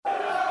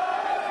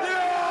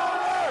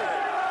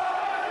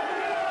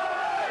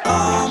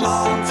Come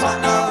on,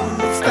 Tottenham,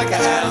 stick it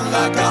in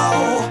the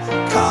goal.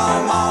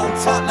 Come on,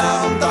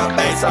 Tottenham, the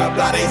beats are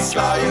bloody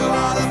slow. You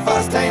are the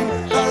first team,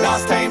 the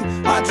last team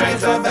my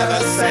dreams have ever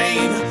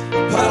seen.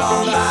 Put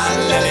on that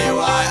lily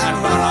white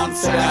and run on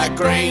to that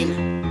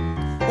green.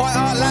 White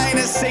Hart Lane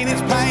has seen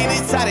its pain,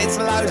 it's had its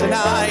lows and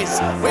highs.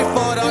 We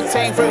fought our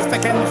team through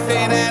thick and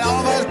thin and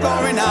all those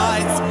glory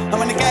nights. And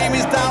when the game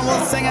is done,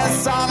 we'll sing a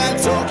song and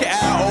talk it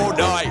out all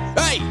night.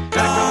 Hey!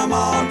 Come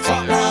on,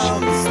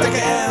 Tottenham, stick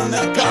it in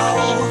the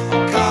goal.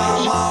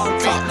 Come on,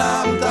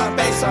 Tottenham, the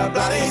beats are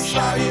bloody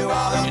slow. You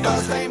are the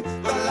first team,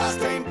 the last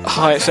team.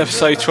 Hi, it's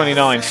episode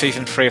 29,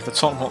 season 3 of the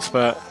Tottenham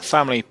Hotspur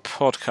Family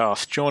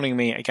Podcast. Joining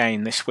me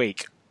again this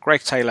week,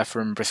 Greg Taylor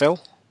from Brazil.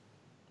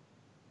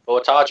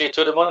 Boa tarde,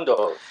 todo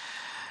mundo.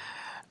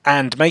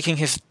 And making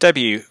his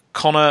debut,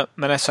 Connor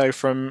Manetto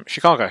from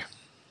Chicago.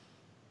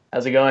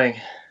 How's it going?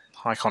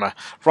 Hi, Connor.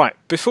 Right,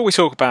 before we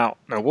talk about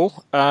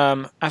Millwall,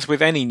 as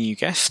with any new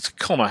guest,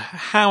 Connor,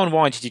 how and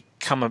why did you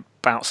come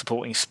about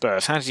supporting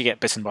Spurs? How did you get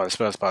bitten by the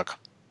Spurs bug?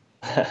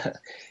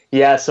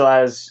 Yeah, so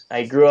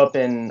I grew up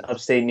in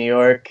upstate New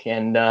York,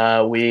 and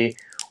we're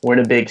in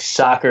a big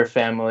soccer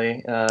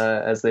family,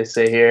 as they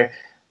say here.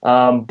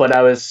 But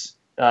I was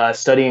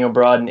studying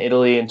abroad in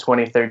Italy in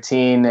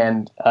 2013,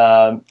 and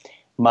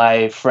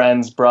my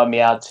friends brought me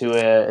out to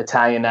an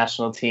Italian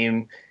national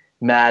team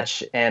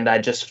match, and I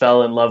just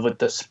fell in love with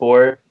the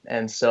sport.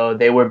 And so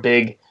they were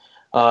big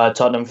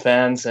Tottenham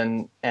fans,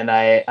 and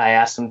I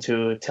asked them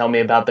to tell me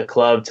about the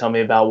club, tell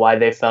me about why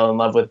they fell in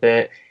love with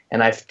it.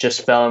 And I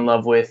just fell in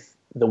love with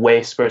the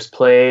way Spurs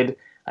played.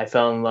 I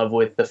fell in love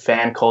with the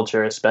fan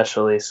culture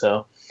especially.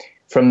 So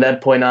from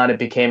that point on, it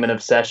became an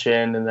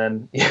obsession. And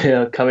then,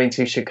 coming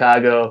to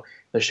Chicago,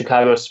 the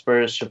Chicago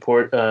Spurs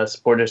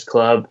supporters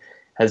club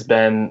has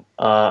been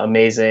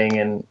amazing,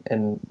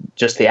 and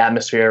just the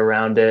atmosphere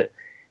around it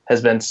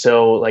has been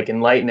so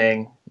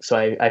enlightening. So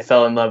I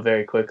fell in love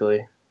very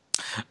quickly.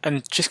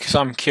 And just because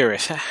I'm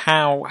curious,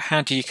 how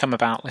do you come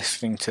about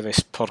listening to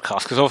this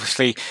podcast? Because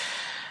obviously,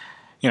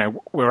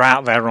 we're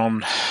out there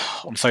on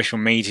social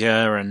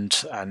media and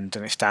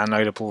it's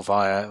downloadable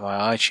via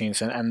iTunes,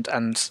 and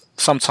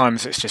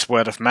sometimes it's just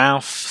word of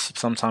mouth.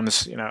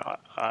 Sometimes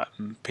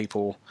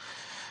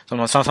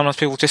Sometimes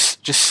people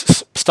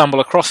just stumble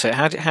across it.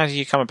 How do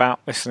you come about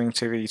listening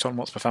to the Tottenham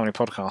Hotspur Family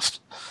Podcast?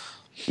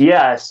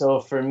 Yeah, so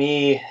for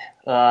me,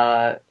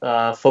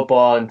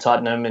 football and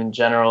Tottenham in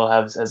general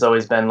has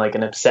always been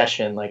an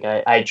obsession.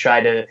 I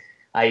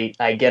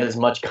get as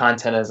much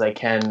content as I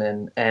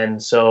can,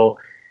 and so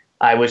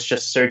I was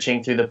just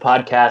searching through the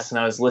podcast, and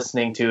I was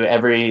listening to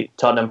every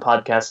Tottenham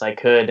podcast I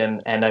could,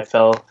 and I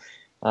felt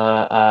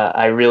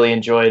I really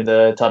enjoyed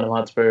the Tottenham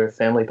Hotspur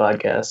Family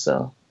Podcast.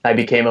 So I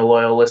became a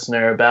loyal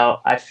listener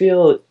about, I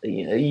feel, a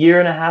year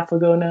and a half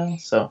ago now.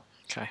 So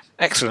okay,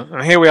 excellent.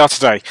 And here we are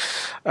today.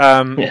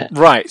 Yeah.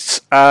 Right,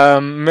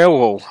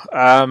 Millwall.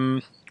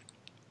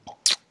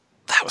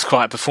 That was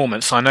quite a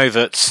performance. I know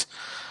that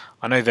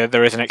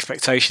there is an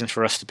expectation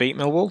for us to beat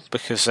Millwall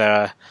because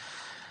they're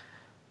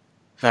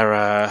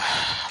a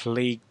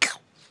League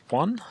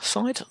One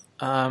side.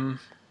 And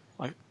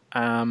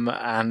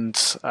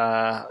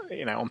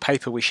on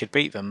paper we should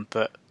beat them,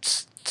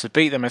 but to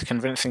beat them as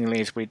convincingly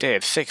as we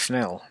did,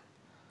 6-0,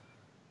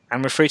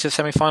 and we're through to the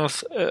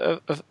semi-finals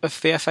of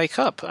the FA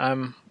Cup.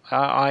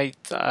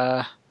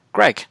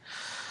 Greg,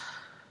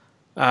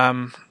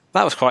 that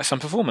was quite some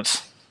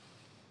performance.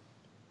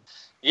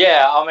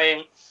 Yeah, I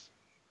mean,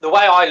 the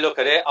way I look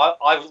at it,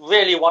 I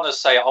really want to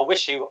say, I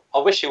wish he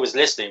was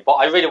listening, but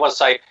I really want to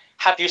say,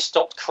 have you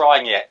stopped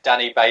crying yet,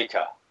 Danny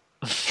Baker?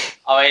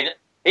 I mean,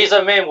 he was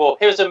a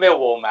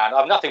Millwall man. I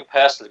have nothing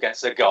personal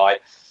against the guy,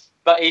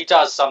 but he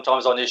does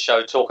sometimes on his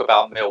show talk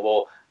about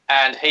Millwall,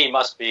 and he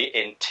must be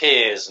in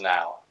tears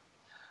now.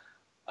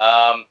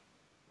 On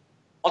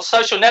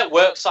social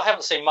networks, I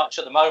haven't seen much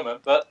at the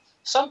moment, but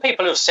some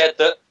people have said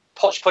that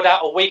Poch put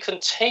out a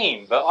weakened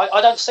team, but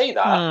I don't see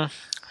that.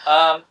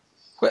 I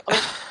mean,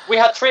 we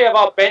had 3 of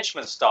our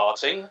benchmen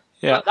starting,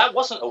 but that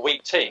wasn't a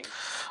weak team.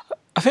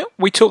 I think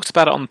we talked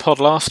about it on the pod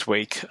last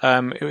week.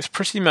 It was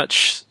pretty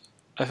much,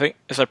 I think,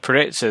 as I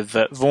predicted,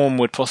 that Vaughan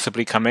would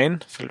possibly come in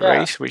for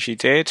Lloris, which he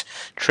did.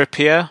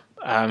 Trippier,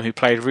 who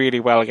played really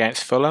well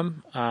against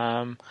Fulham.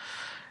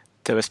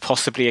 There was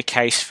possibly a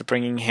case for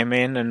bringing him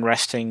in and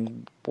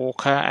resting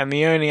Walker, and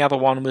the only other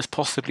one was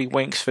possibly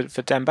Winks for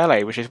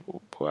Dembele, which is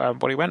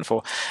what he went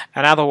for.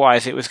 And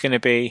otherwise, it was going to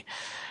be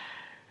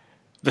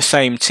the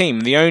same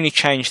team. The only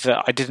change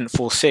that I didn't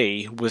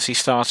foresee was he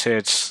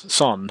started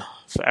Son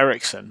for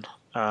Eriksen.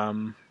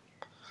 And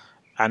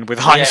with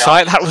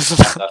hindsight, that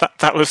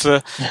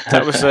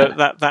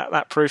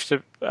proved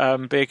to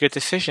be a good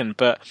decision.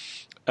 But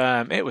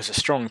it was a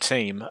strong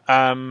team.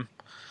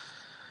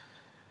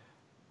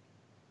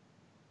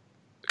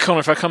 Connor,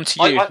 if I come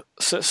to you,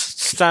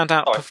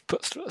 stand-up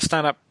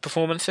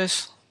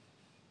performances.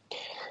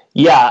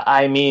 Yeah,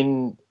 I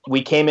mean,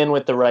 we came in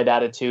with the right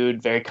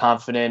attitude, very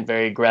confident,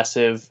 very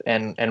aggressive,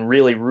 and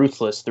really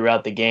ruthless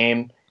throughout the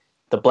game.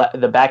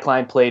 The back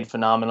line played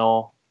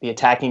phenomenal. the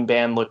attacking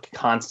band looked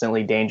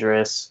constantly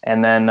dangerous,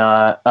 and then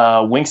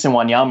Winks and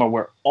Wanyama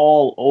were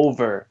all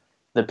over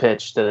the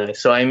pitch today.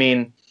 So I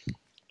mean,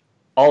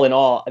 all in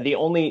all, the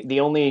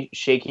only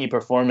shaky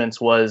performance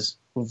was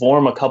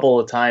Vorm a couple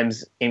of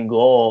times in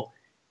goal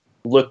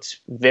looked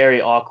very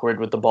awkward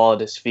with the ball at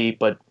his feet,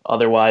 but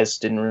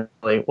otherwise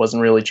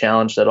wasn't really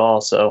challenged at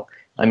all. So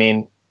I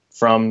mean,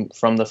 from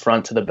the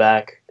front to the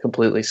back,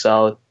 completely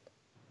solid.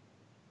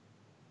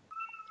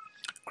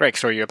 Greg,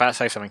 sorry, you were about to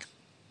say something.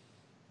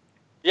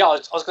 Yeah, I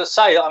was going to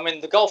say, I mean,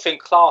 the golfing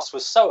class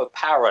was so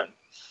apparent.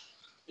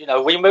 You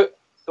know,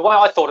 the way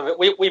I thought of it,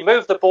 we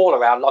moved the ball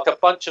around like a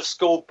bunch of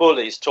school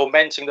bullies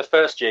tormenting the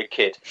first-year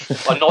kid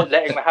by not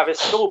letting him have his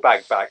school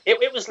bag back.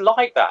 It was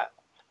like that.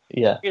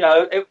 Yeah. You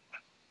know,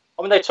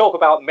 I mean, they talk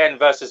about men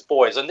versus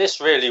boys, and this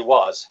really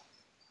was.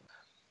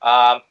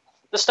 The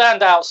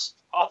standouts,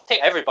 I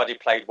think everybody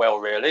played well,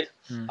 really.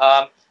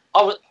 Vorm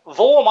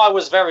I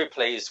was very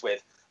pleased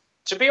with.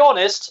 To be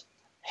honest,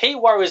 he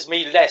worries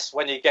me less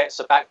when he gets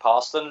a back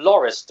pass than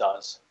Loris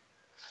does.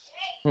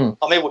 I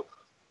mean,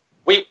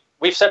 we've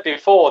said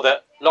before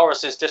that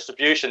Loris's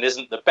distribution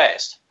isn't the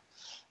best,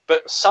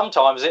 but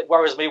sometimes it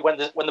worries me when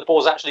the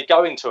ball's actually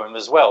going to him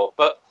as well.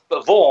 But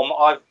Vorm,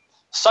 I'm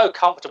so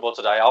comfortable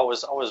today. I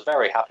was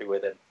very happy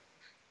with him.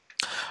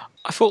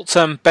 I thought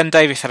Ben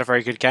Davies had a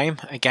very good game.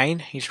 Again,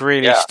 he's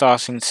really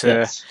starting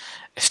to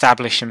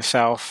establish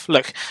himself.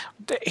 Look,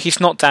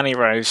 he's not Danny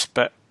Rose,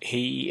 but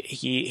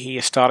he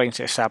is starting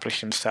to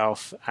establish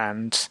himself,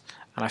 and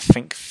I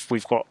think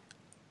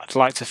I'd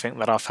like to think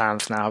that our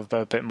fans now have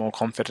a bit more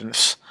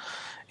confidence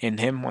in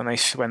him when they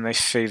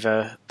see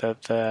the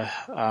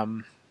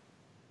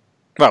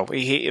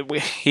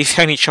he's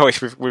the only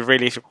choice we've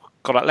really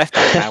got at left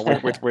back now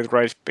with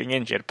Rose being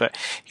injured, but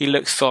he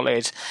looks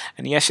solid.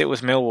 And yes, it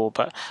was Millwall,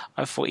 but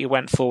I thought he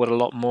went forward a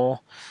lot more.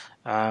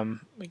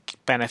 It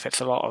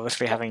benefits a lot,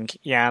 obviously, having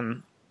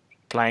Jan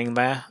playing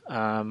there,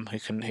 who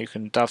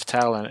can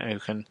dovetail and who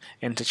can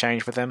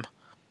interchange with him.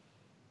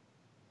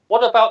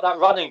 What about that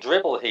running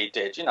dribble he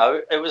did? You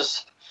know, it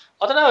was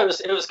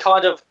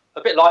kind of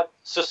a bit like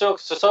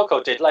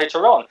Sissoko did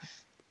later on.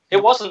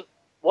 It wasn't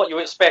what you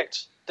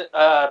expect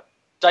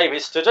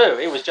Davies to do.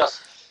 It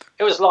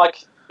was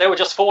like they were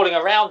just falling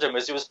around him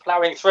as he was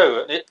ploughing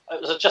through. It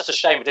was just a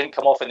shame it didn't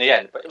come off in the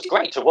end, but it was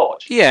great to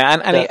watch. Yeah,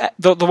 and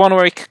the one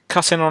where he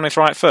cut in on his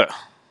right foot.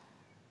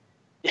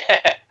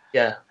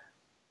 Yeah.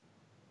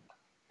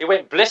 He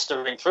went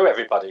blistering through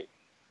everybody.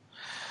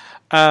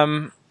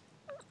 The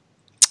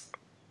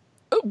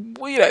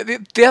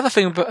other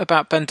thing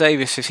about Ben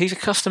Davies is he's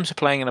accustomed to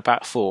playing in a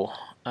back four,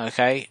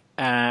 okay?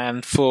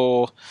 And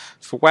for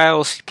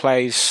Wales, he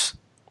plays,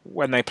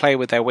 when they play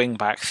with their wing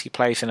backs, he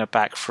plays in a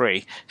back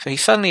three. So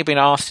he's suddenly been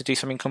asked to do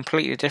something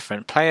completely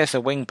different, play as a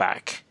wing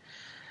back,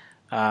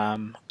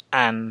 and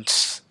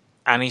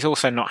he's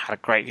also not had a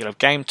great deal of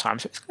game time,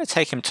 so it's going to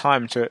take him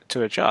time to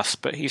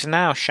adjust. But he's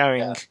now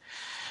showing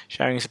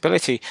his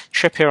ability.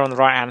 Trippier on the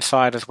right-hand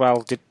side as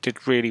well did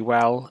really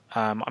well.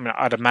 I mean,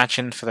 I'd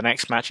imagine for the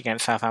next match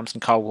against Southampton,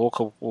 Kyle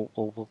Walker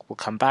will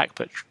come back,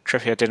 but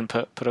Trippier didn't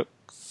put a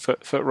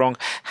foot wrong.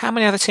 How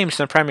many other teams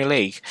in the Premier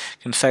League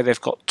can say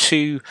they've got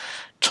two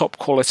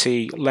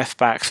top-quality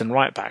left-backs and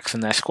right-backs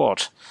in their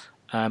squad?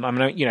 I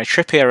mean, you know, if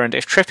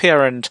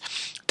Trippier and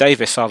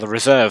Davis are the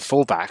reserve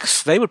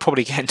fullbacks, they would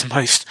probably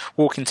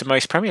walk into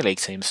most Premier League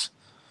teams.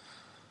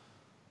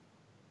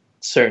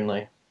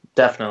 Certainly.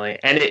 Definitely.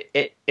 And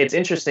it's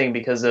interesting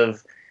because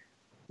of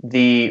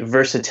the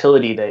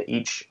versatility that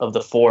each of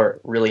the four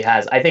really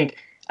has. I think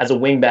as a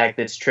wingback,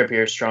 that's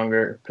Trippier's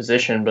stronger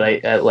position,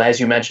 but as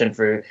you mentioned,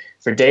 for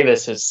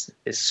Davis, is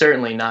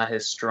certainly not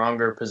his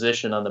stronger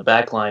position on the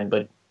back line.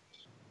 But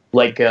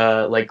like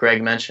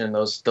Greg mentioned,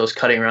 those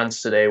cutting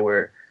runs today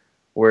were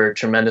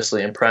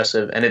tremendously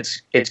impressive, and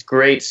it's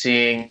great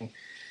seeing,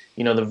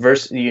 you know,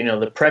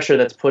 the pressure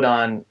that's put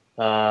on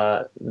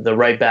the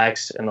right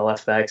backs and the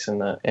left backs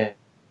and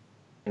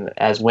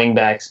as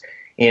wingbacks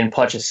in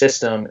Poch's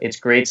system. It's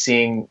great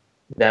seeing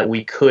that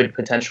we could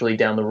potentially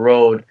down the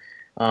road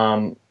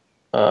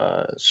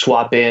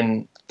swap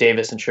in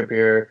Davis and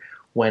Trippier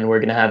when we're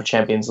going to have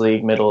Champions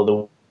League middle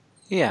of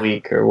the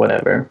week or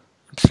whatever.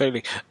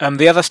 Absolutely.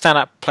 The other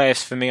stand-up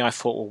players for me, I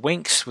thought, were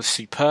Winks was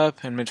superb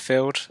in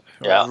midfield.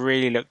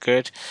 Really looked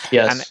good.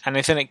 Yes. And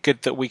isn't it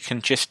good that we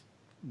can just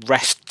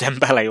rest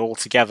Dembele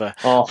altogether?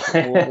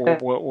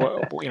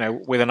 You know,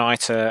 with an eye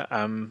to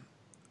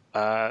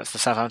the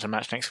Southampton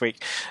match next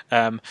week.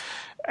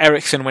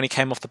 Eriksen, when he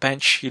came off the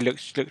bench, he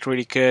looked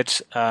really good.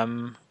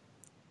 Well,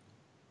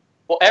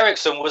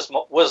 Eriksen was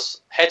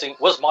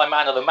my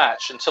man of the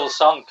match until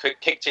Son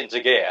kicked into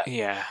gear.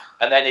 Yeah,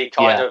 and then he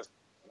kind of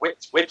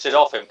whipped it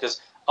off him,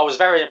 because I was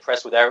very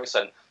impressed with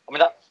Eriksen. I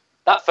mean,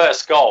 that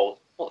first goal,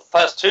 well, the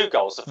first two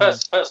goals, the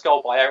first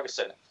goal by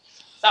Eriksen,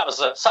 that was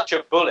such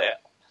a bullet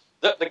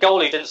that the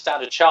goalie didn't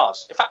stand a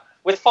chance. In fact,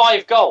 with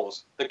 5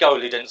 goals, the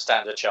goalie didn't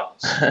stand a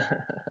chance.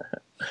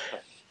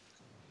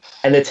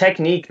 And the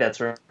technique that's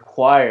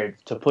required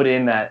to put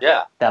in that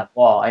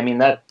ball. I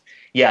mean,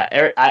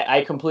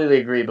 I completely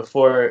agree.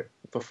 Before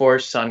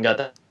Son got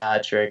the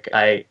hat trick,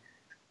 I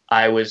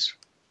was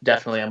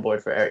definitely on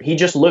board for Eric. He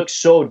just looked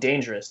so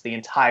dangerous the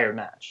entire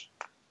match.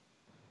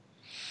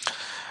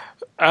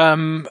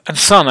 And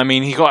Son, I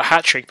mean, he got a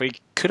hat trick, but he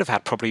could have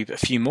had probably a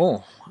few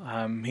more.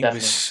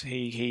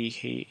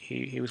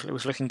 He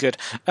was looking good.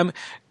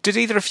 Did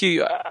either of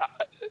you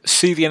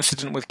see the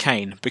incident with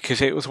Kane? Because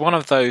it was one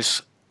of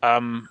those.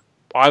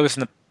 I was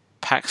in the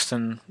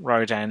Paxton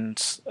Road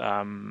end,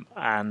 and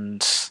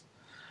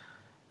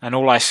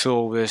all I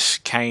saw was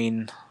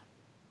Kane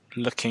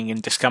looking in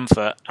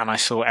discomfort, and I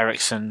saw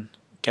Eriksen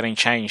getting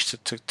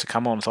changed to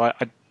come on. So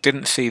I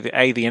didn't see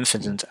the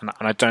incident, and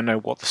I don't know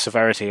what the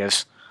severity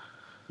is.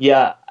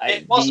 Yeah,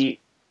 go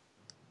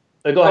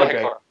ahead,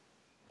 Greg.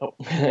 Oh.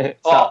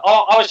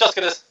 I was just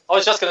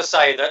gonna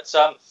say that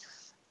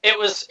it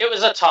was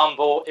a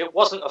tumble. It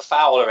wasn't a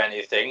foul or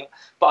anything,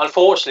 but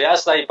unfortunately,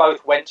 as they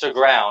both went to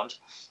ground,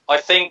 I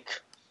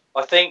think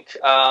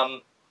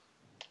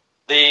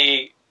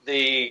the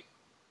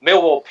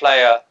Millwall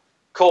player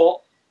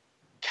caught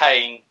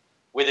Kane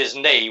with his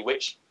knee,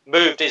 which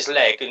moved his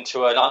leg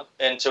into a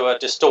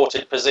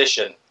distorted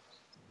position.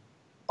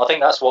 I think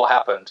that's what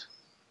happened.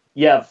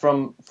 Yeah,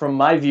 from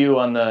my view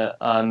on the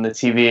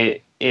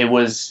TV, it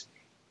was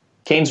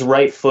Kane's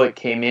right foot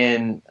came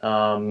in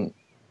to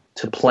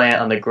plant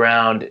on the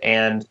ground,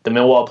 and the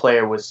Millwall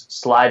player was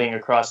sliding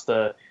across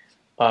the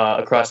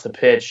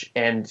pitch,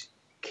 and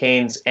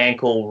Kane's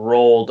ankle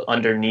rolled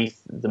underneath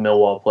the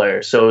Millwall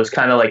player. So it was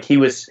kind of like he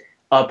was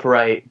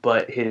upright,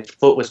 but his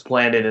foot was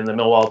planted, and the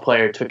Millwall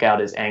player took out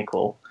his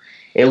ankle.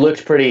 It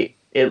looked pretty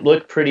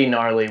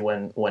gnarly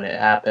when it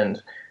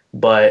happened,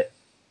 but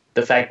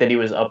the fact that he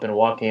was up and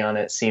walking on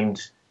it seemed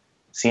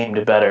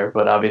better.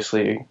 But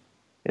obviously,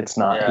 it's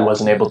not. Yeah. He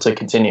wasn't able to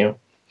continue.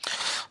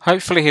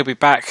 Hopefully, he'll be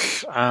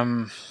back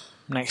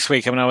next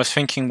week. I mean, I was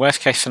thinking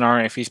worst case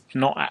scenario, if he's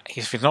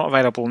not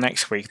available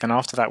next week, then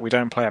after that we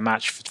don't play a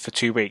match for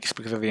 2 weeks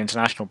because of the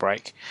international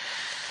break.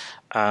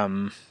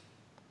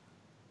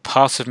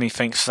 Part of me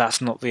thinks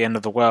that's not the end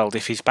of the world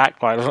if he's back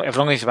as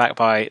long as he's back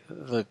by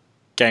the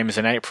games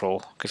in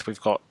April, because we've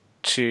got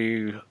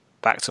 2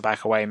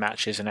 back-to-back away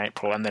matches in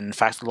April, and then in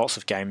fact lots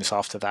of games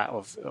after that.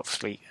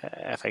 Obviously,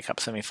 FA Cup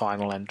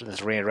semi-final, and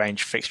there's a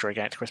rearranged fixture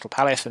against Crystal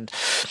Palace, and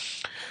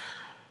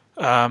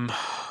so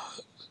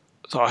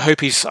I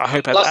hope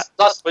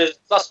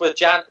that's with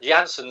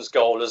Jansen's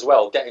goal as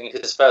well, getting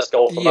his first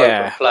goal from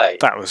open play.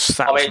 That was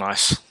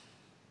nice.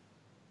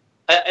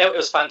 It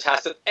was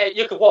fantastic.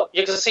 You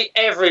could see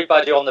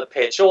everybody on the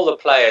pitch, all the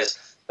players.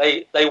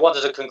 They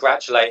wanted to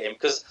congratulate him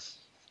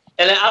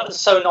and it was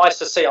so nice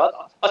to see.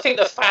 I think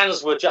the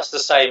fans were just the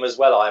same as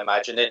well. I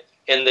imagine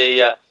in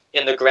the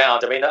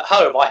ground. I mean, at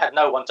home I had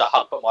no one to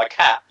hug but my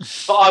cat,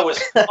 but I was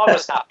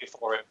happy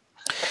for him.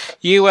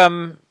 You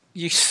I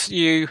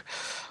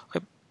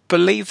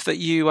believe that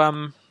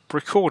you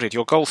recorded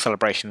your goal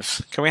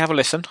celebrations. Can we have a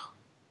listen?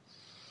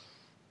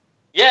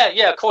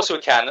 Yeah, of course we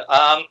can.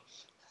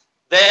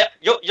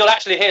 You'll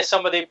actually hear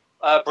some of the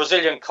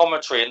Brazilian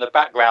commentary in the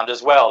background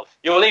as well.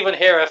 You'll even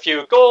hear a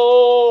few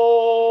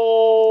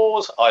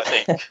goals, I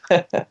think.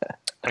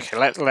 Okay,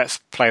 let's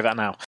play that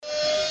now.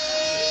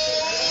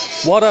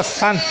 What a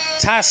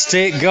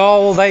fantastic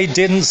goal. They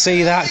didn't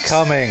see that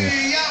coming.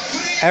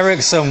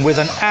 Eriksen with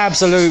an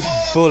absolute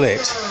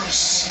bullet.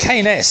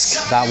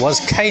 Kane-esque, that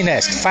was.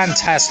 Kane-esque.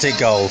 Fantastic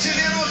goal.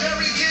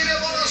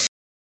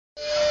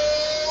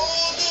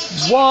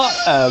 What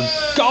a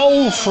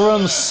goal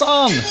from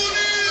Son.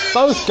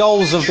 Both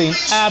goals have been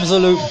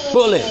absolute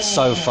bullets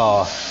so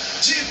far.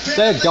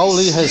 Their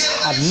goalie has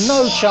had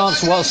no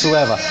chance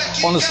whatsoever.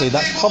 Honestly,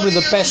 that's probably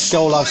the best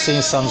goal I've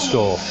seen Son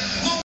score.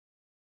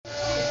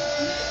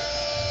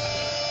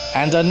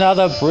 And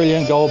another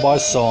brilliant goal by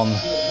Son.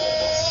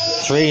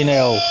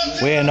 3-0.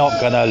 We're not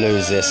going to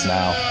lose this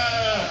now.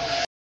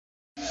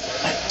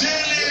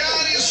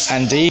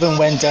 And even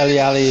when Dele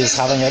Alli is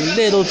having a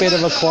little bit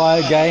of a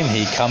quiet game,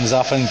 he comes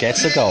up and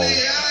gets a goal.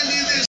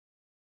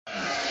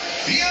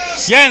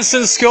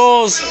 Jansen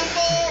scores.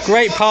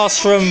 Great pass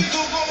from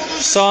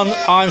Son.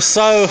 I'm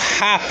so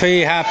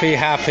happy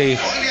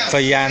for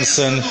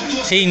Jansen.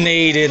 He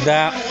needed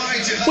that.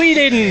 We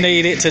didn't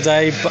need it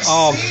today, but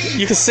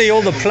you can see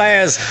all the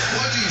players.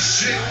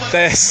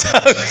 They're so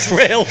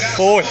thrilled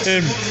for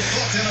him.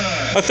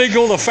 I think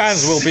all the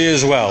fans will be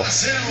as well.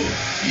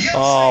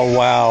 Oh,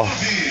 wow.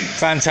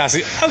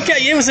 Fantastic.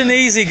 Okay, it was an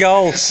easy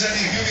goal.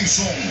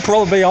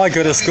 Probably I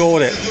could have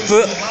scored it,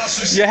 but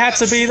you had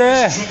to be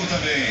there.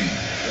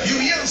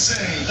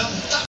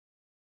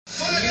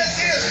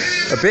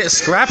 A bit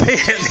scrappy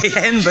at the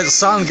end, but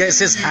Son gets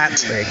his hat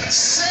trick.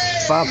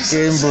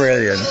 Fucking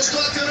brilliant.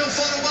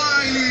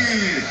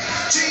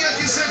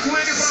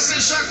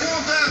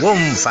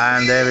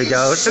 And there we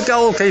go. The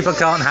goalkeeper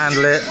can't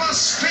handle it,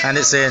 and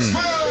it's in.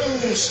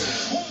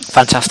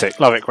 Fantastic.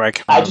 Love it,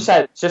 Greg. I just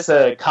had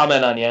a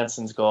comment on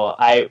Jansen's goal.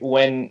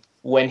 When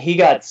he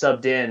got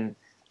subbed in,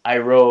 I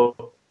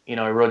wrote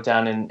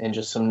down in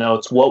just some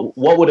notes, what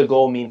would a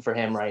goal mean for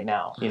him right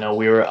now?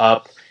 We were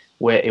up.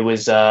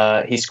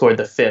 He scored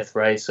the 5th,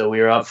 right? So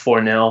we were up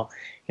 4-0.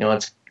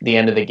 it's the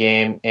end of the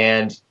game,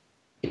 and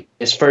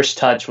his first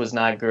touch was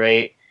not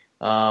great.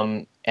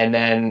 And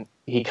then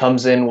he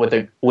comes in with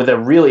a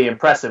really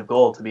impressive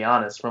goal, to be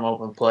honest, from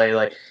open play.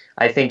 Like,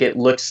 I think it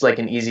looks like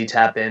an easy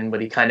tap in,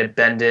 but he kind of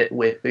bent it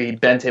with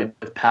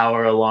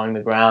power along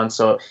the ground.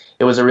 So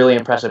it was a really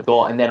impressive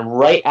goal. And then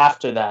right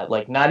after that,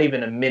 like not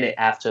even a minute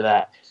after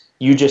that,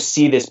 you just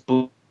see this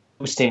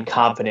boost in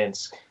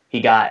confidence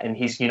he got, and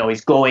he's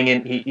going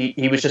in.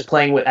 He was just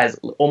playing as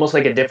almost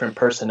like a different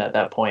person at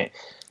that point.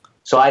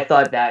 So I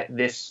thought that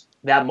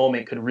that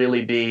moment could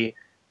really be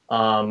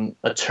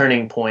a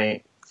turning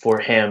point for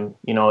him.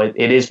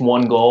 It is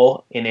one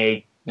goal in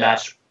a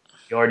match.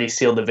 You already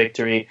sealed the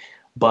victory,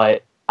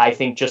 but I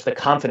think just the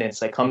confidence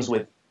that comes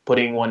with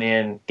putting one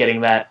in,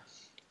 getting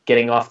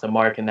off the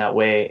mark in that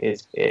way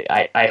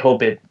I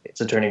hope it's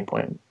a turning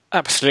point.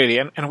 Absolutely,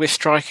 and with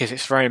strikers,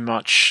 it's very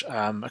much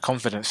a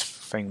confidence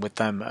thing with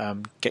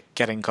them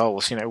getting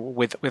goals.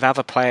 With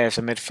other players,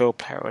 a midfield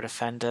player or a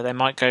defender, they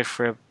might go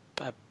for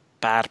a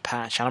bad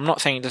patch, and I'm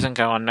not saying it doesn't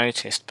go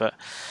unnoticed, but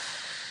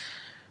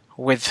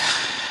I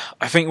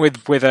think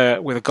with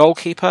a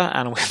goalkeeper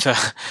and with a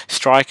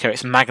striker,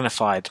 it's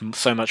magnified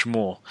so much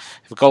more.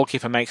 If a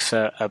goalkeeper makes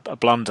a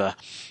blunder,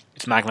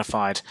 it's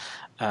magnified.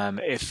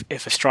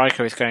 If a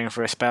striker is going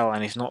for a spell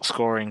and he's not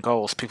scoring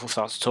goals, people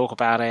start to talk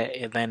about it,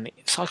 and then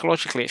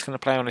psychologically it's going to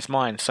play on his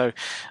mind. So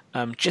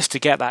just to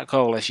get that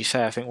goal, as you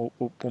say, I think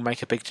will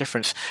make a big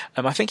difference.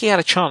 I think he had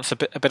a chance a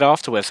bit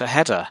afterwards, a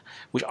header,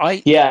 which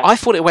I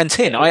thought it went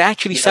in. I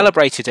actually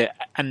celebrated it,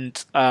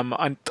 and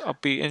I'll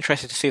be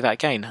interested to see that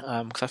again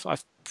because I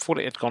thought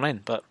it had gone in,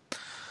 but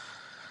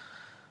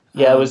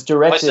it was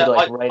directed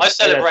I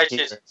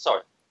celebrated.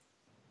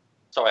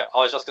 Sorry, I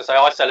was just going to say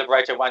I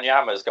celebrated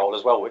Wanyama's goal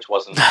as well, which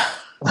wasn't. So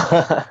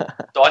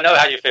I know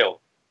how you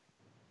feel.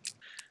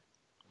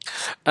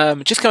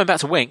 Just coming back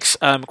to Winks,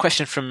 a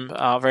question from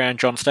our very own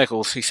John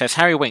Steggles, who says,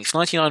 Harry Winks,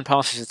 99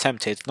 passes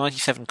attempted,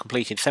 97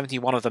 completed,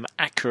 71 of them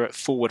accurate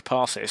forward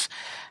passes.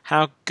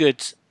 How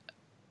good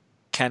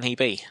can he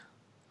be?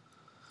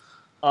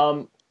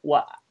 Well,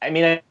 I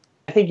mean, I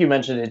think you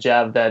mentioned it,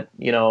 Jav, that,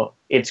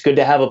 it's good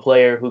to have a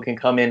player who can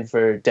come in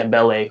for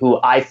Dembele, who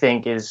I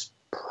think is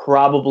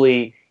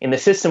probably, in the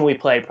system we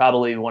play,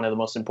 probably one of the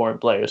most important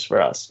players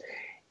for us.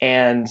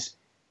 And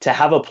to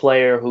have a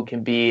player who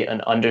can be an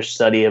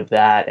understudy of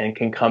that and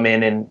can come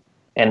in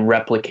and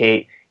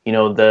replicate,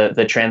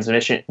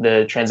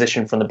 the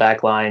transition from the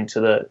back line to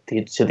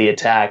the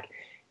attack,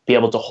 be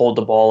able to hold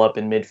the ball up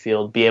in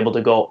midfield, be able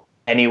to go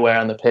anywhere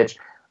on the pitch.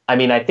 I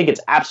mean, I think it's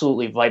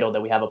absolutely vital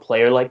that we have a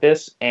player like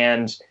this,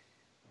 and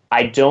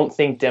I don't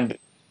think Dembele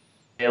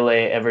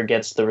ever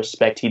gets the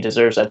respect he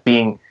deserves as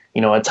being,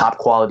 a top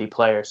quality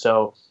player.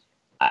 So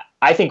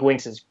I think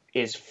Winks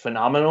is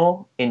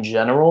phenomenal in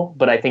general,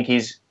 but I think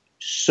he's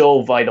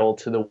so vital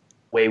to the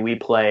way we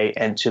play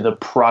and to the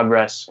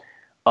progress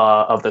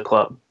of the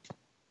club.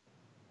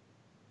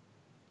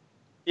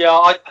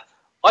 Yeah,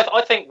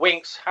 I think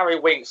Harry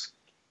Winks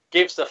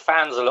gives the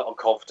fans a lot of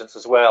confidence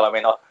as well. I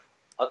mean,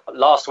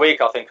 last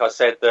week I think I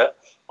said that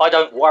I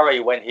don't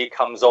worry when he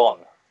comes on.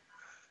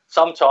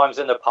 Sometimes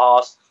in the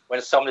past, when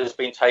somebody's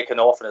been taken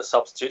off and a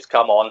substitute's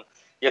come on,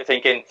 you're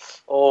thinking,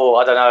 oh,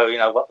 I don't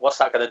know, what's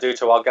that going to do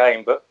to our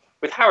game? But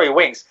with Harry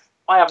Winks,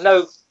 I have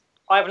no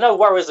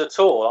worries at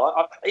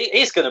all.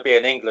 He's going to be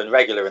an England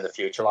regular in the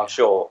future, I'm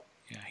sure.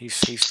 Yeah,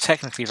 he's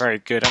technically very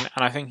good, and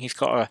I think he's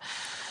got a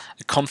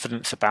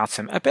confidence about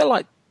him, a bit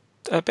like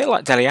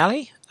Dele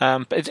Alli,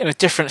 but in a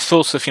different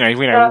sort of,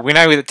 we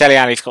know that Dele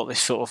Alli's got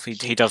this sort of,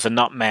 he does the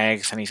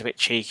nutmegs and he's a bit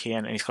cheeky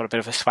and he's got a bit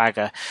of a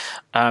swagger.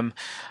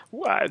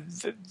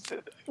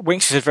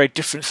 Winks is a very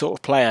different sort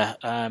of player.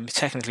 He's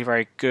technically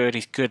very good.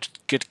 He's good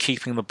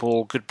keeping the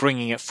ball, good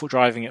bringing it,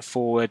 driving it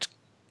forward.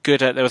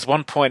 There was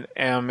one point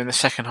in the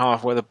second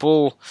half where the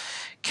ball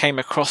came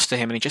across to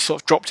him and he just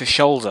sort of dropped his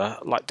shoulder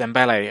like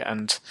Dembele,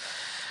 and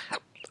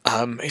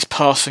his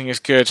passing is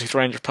good, his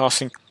range of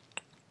passing.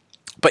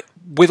 But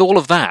with all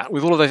of that,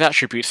 with all of those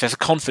attributes, there's a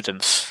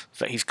confidence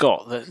that he's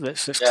got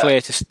that's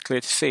clear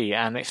to see,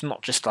 and it's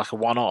not just like a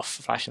one-off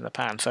flash in the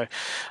pan. So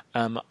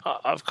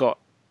I've got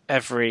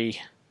I'm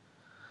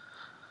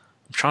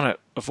trying to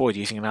avoid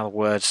using another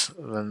words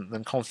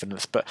than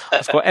confidence, but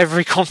I've got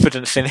every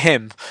confidence in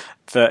him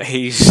that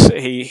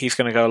he's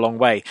going to go a long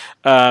way.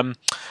 And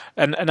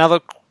another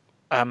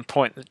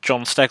point that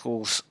John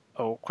Steggles,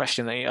 or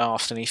question that he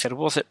asked, and he said,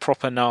 was it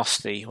proper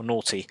nasty or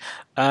naughty?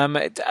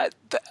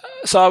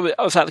 So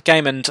I was at the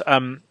game,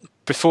 and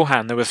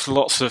beforehand there was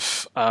lots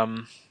of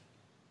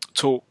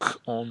talk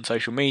on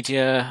social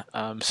media,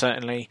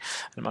 certainly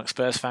among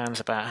Spurs fans,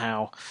 about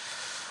how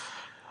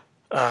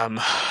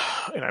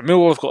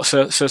Millwall have got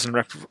a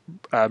certain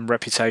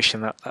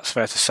reputation, that's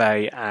fair to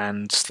say,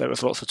 and there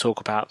was lots of talk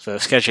about the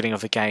scheduling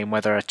of the game,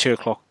 whether a 2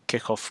 o'clock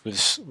kickoff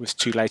was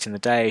too late in the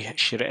day,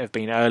 should it have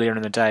been earlier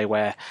in the day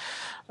where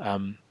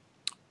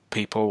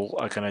people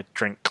are going to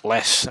drink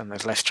less and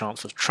there's less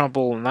chance of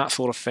trouble and that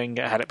sort of thing,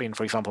 had it been,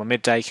 for example, a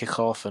midday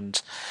kickoff.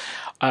 And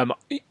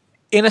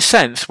in a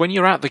sense, when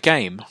you're at the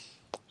game,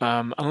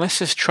 unless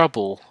there's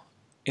trouble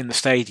in the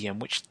stadium,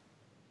 which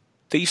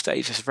these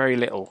days there's very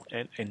little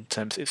in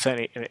terms,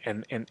 certainly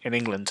in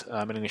England,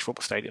 in English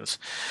football stadiums,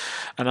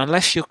 and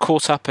unless you're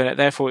caught up in it,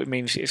 therefore it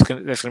means there's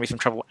going to be some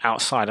trouble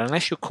outside.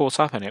 Unless you're caught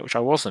up in it, which I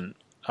wasn't,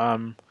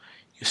 you're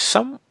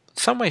some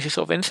ways you're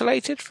sort of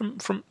insulated from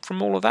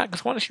all of that,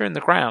 because once you're in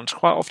the ground,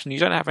 quite often you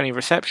don't have any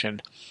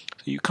reception,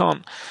 so you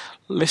can't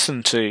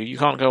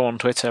go on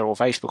Twitter or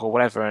Facebook or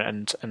whatever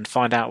and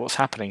find out what's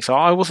happening. So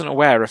I wasn't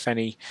aware of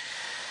any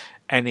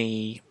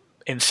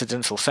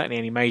incidents, or certainly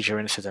any major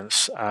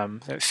incidents,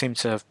 that seemed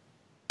to have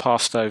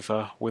passed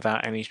over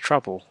without any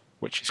trouble,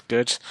 which is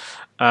good.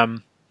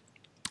 One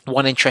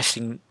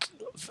interesting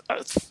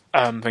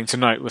thing to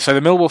note was, so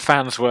the Millwall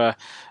fans were,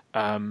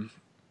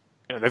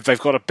 they've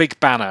got a big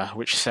banner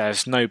which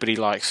says "Nobody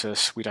likes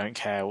us, we don't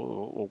care,"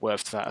 or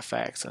words to that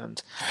effect,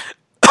 and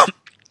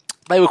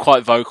they were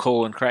quite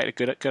vocal and created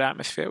a good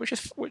atmosphere, which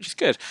is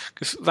good,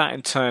 because that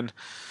in turn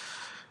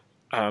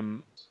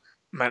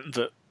meant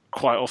that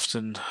quite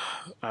often,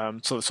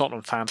 so the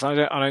Tottenham fans,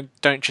 I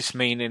don't just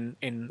mean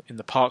in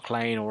the Park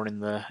Lane or in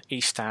the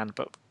East Stand,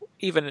 but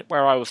even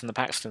where I was in the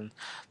Paxton,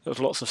 there was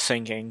lots of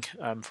singing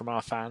from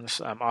our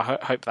fans. I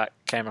hope that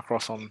came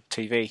across on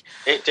TV.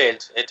 It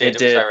did. It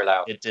was very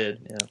loud. It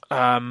did.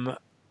 Yeah.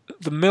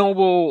 The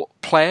Millwall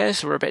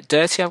players were a bit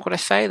dirty, I've got to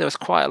say. There was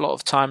quite a lot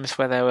of times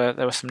where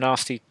there were some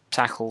nasty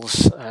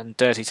tackles and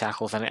dirty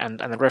tackles, and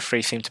the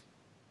referee seemed to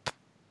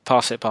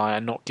pass it by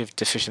and not give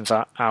decisions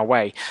our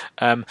way.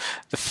 The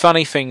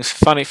funny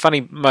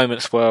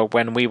moments were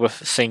when we were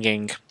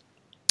singing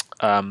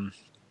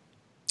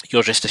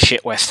 "You're Just a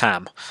Shit West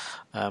Ham,"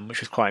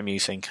 which was quite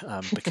amusing,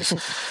 because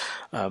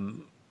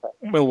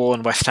Millwall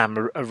and West Ham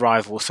are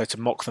rivals, so to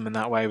mock them in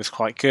that way was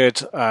quite good.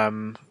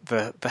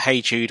 The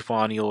Hey Jude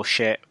one, "You're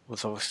Shit,"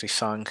 was obviously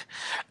sung,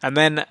 and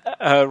then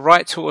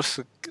right towards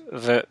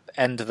the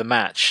end of the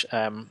match,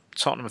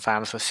 Tottenham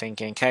fans were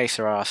singing "Que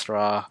sera,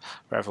 sera,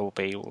 wherever will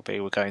be,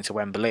 we're going to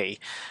Wembley,"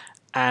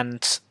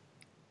 and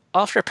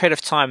after a period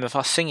of time of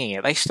us singing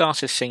it, they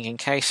started singing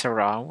 "Que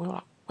sera." We were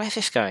like, "Where's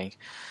this going?"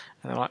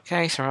 And they're like,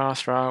 "Que sera,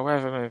 sera,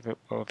 wherever it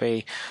will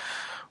be,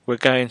 we're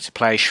going to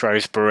play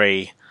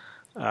Shrewsbury,"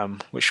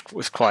 which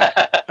was quite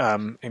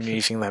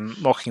amusing, them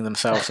mocking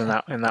themselves in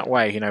that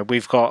way.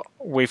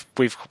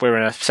 We're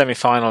in a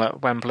semi-final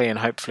at Wembley, and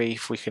hopefully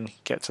if we can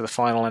get to the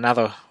final,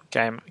 another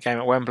game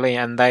at Wembley,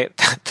 and the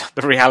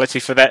reality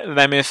for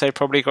them is they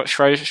probably got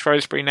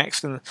Shrewsbury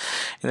next in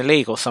the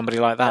league or somebody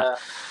like that.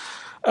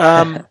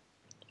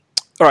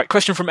 All right,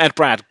 question from Ed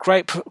Brad.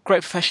 Great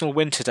professional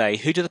win today.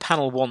 Who do the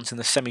panel want in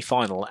the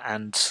semi-final,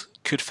 and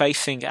could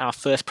facing our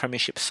first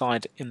Premiership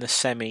side in the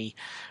semi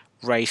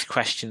raise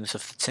questions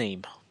of the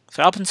team?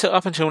 So up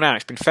until now,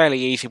 it's been fairly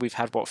easy. We've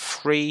had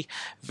 3: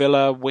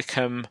 Villa,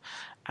 Wickham,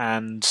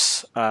 and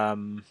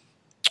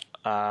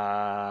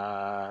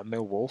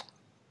Millwall,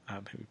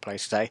 who we played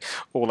today,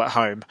 all at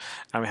home,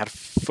 and we had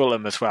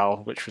Fulham as well,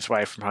 which was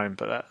away from home.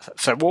 But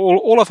so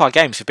all of our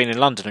games have been in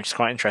London, which is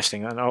quite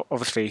interesting. And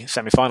obviously,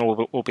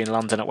 semi-final will be in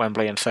London at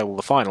Wembley, and so will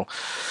the final.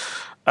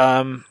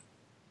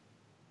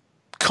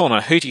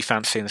 Connor, who do you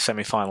fancy in the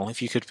semi-final?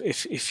 If you've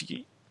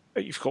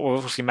got,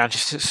 obviously,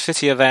 Manchester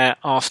City are there,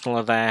 Arsenal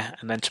are there,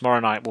 and then tomorrow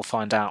night we'll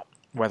find out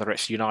whether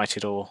it's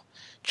United or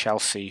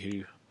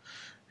Chelsea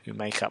who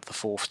make up the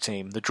fourth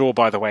team. The draw,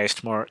 by the way, is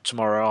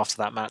tomorrow after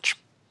that match.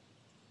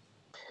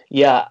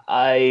 Yeah,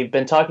 I've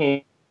been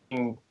talking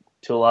to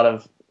a lot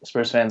of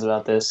Spurs fans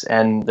about this,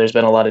 and there's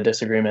been a lot of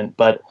disagreement,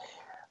 but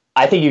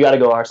I think you got to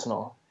go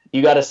Arsenal.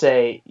 You got to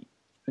say,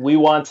 we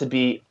want to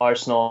beat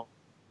Arsenal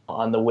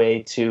on the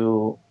way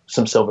to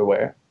some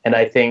silverware, and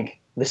I think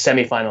the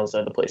semifinals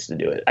are the place to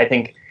do it. I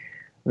think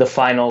the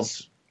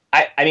finals.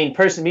 I mean,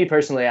 me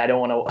personally, I don't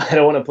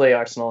want to play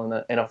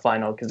Arsenal in a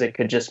final, because it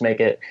could just make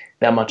it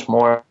that much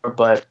more.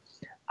 But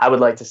I would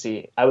like to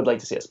see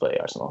us play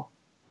Arsenal.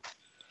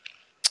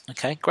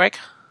 Okay, Greg.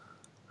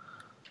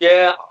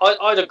 Yeah,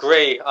 I'd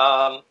agree.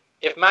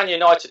 If Man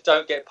United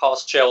don't get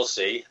past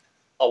Chelsea,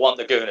 I want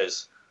the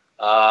Gooners,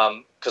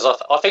 because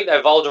I think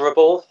they're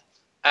vulnerable,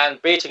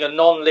 and beating a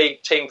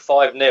non-league team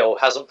 5-0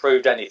 hasn't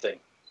proved anything.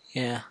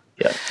 Yeah.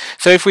 Yeah.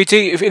 So if we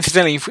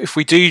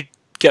do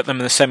get them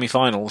in the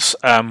semi-finals,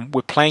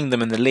 we're playing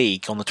them in the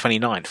league on the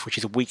 29th, which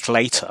is a week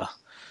later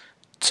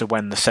to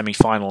when the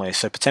semi-final is.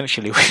 So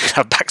potentially we could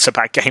have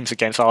back-to-back games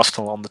against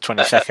Arsenal on the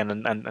 22nd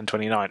and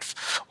 29th,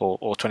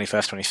 or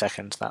 21st,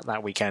 22nd,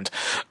 that weekend.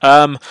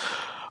 I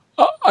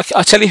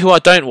tell you who I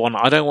don't want.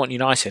 I don't want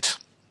United.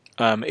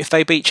 If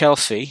they beat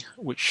Chelsea,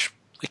 which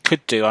they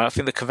could do, I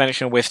think the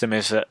conventional wisdom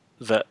is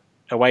that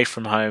away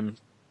from home,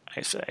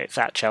 it's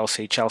at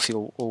Chelsea. Chelsea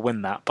will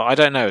win that, but I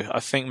don't know.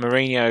 I think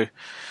Mourinho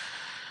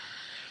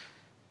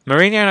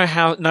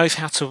knows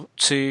how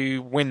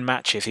to win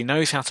matches. He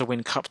knows how to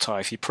win cup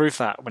ties. He proved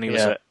that when he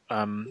was at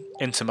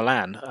Inter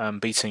Milan,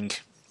 beating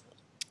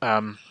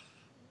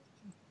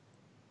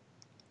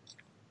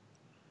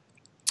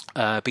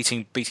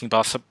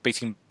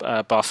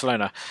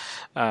Barcelona,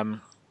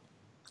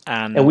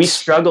 and we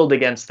struggled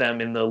against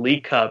them in the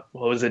League Cup.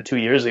 What was it, 2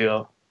 years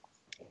ago?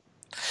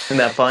 In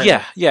that final.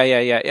 Yeah.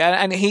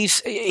 And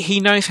he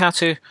knows how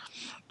to.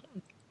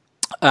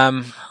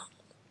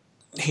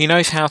 he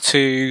knows how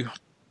to.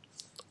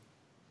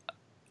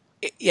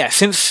 Yeah,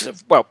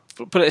 put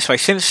it this way: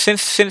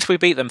 since we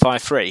beat them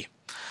 5-3,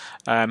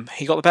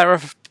 he got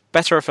the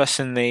better of us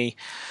in the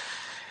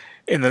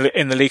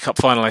League Cup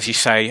final, as you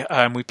say.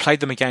 We played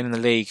them again in the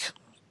league,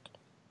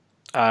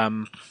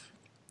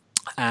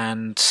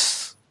 and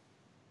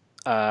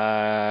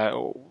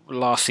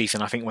last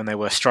season I think when they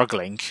were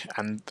struggling,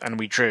 and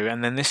we drew,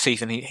 and then this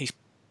season he's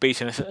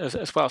beaten us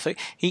as well. So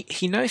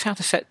he knows how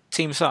to set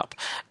teams up.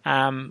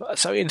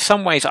 So in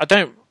some ways, I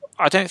don't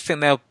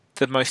think they're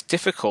the most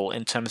difficult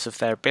in terms of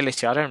their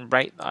ability. I don't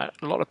rate. A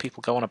lot of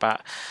people go on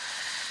about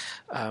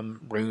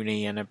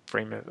Rooney and I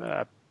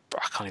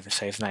can't even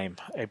say his name.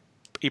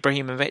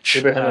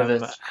 Ibrahimovic.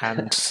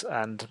 And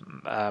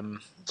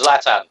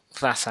Zlatan,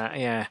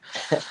 yeah.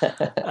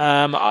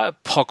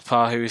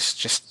 Pogba, who's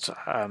just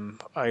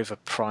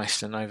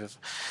overpriced and overrated.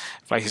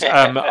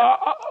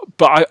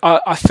 But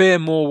I fear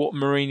more what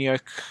Mourinho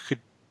could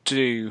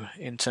do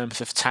in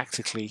terms of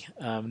tactically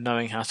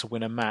knowing how to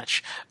win a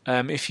match.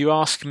 If you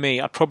ask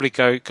me, I'd probably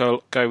go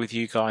with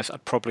you guys.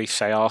 I'd probably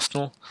say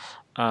Arsenal.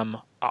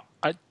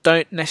 I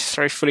don't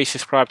necessarily fully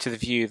subscribe to the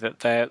view that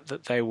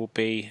they will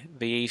be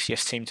the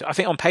easiest team to. I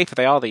think on paper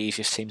they are the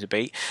easiest team to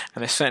beat,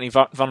 and they're certainly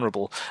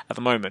vulnerable at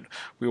the moment.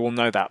 We all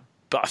know that,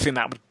 but I think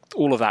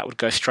all of that would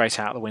go straight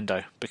out the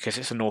window because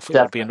it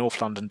would be a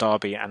North London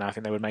derby, and I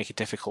think they would make it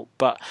difficult.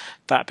 But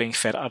that being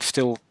said, I'd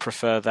still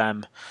prefer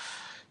them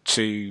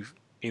to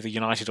either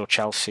United or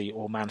Chelsea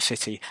or Man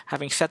City.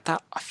 Having said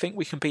that, I think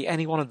we can beat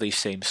any one of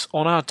these teams.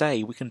 On our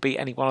day, we can beat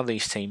any one of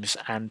these teams,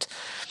 and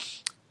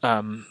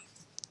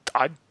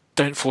I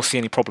don't foresee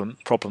any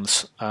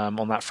problems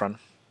on that front.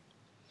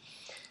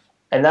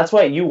 And that's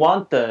why you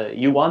want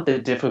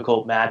the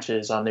difficult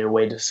matches on their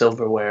way to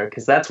silverware,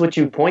 because that's what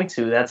you point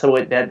to. That's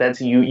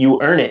you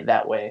earn it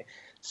that way.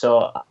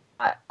 So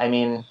I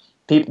mean,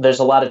 there's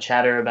a lot of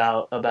chatter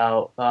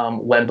about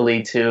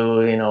Wembley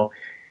too.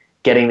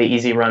 Getting the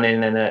easy run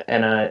in and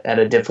at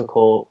a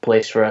difficult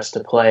place for us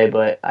to play.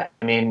 But I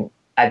mean,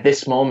 at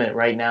this moment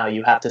right now,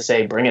 you have to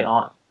say, bring it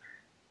on.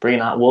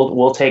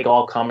 We'll take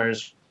all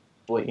comers.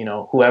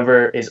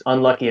 Whoever is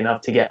unlucky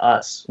enough to get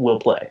us will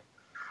play.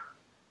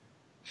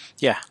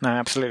 Yeah, no,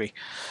 absolutely.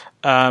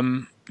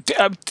 The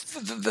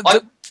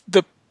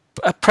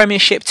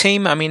Premiership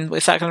team, I mean,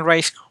 is that going to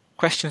raise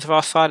questions of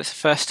our side? It's the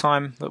first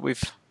time that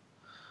we've...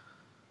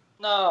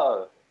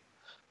 No.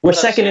 We're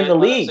second in the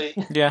league.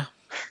 Yeah.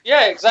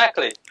 Yeah,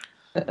 exactly.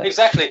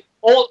 Exactly.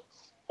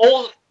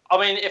 I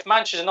mean, if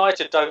Manchester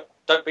United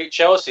don't beat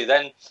Chelsea,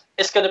 then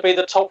it's going to be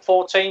the top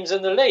 4 teams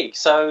in the league.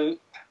 So,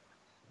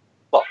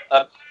 where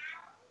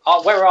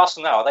are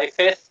Arsenal now? Are they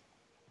 5th?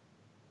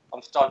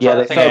 They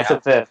fell to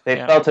 5th. They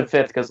fell to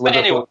 5th because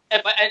Liverpool.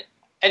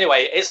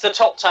 Anyway, it's the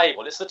top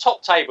table. It's the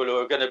top table who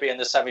are going to be in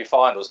the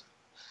semi-finals.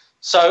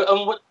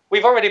 So,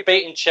 we've already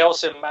beaten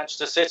Chelsea and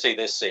Manchester City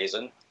this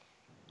season.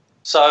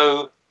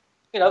 So,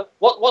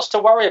 what's to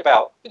worry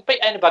about? We beat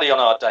anybody on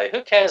our day.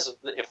 Who cares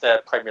if they're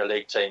a Premier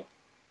League team?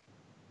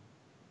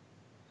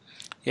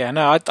 Yeah,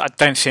 no, I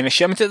don't see an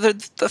issue. I mean,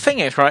 the thing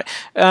is, right,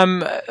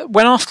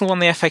 when Arsenal won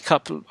the FA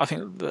Cup, I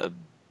think the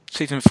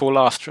season before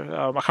last,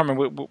 I can't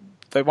remember,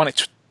 they won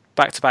it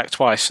back-to-back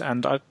twice,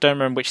 and I don't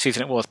remember which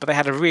season it was, but they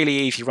had a really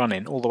easy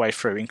run-in all the way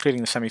through,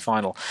 including the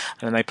semi-final,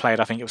 and then they played,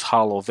 I think it was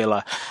Hull or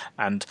Villa,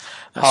 and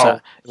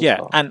that,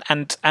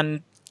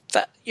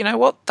 you know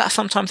what, that's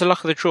sometimes the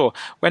luck of the draw.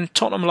 When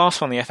Tottenham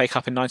last won the FA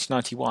Cup in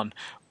 1991,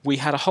 we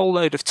had a whole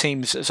load of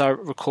teams, as I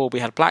recall.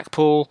 We had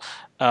Blackpool,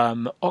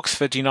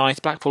 Oxford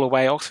United, Blackpool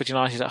away, Oxford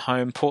United at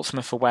home,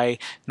 Portsmouth away,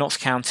 Notts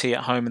County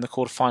at home in the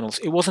quarterfinals.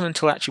 It wasn't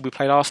until actually we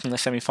played Arsenal in the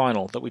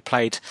semi-final that we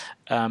played.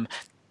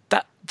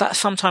 That's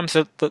sometimes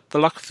the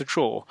luck of the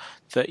draw,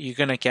 that you're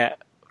going to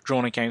get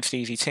drawn against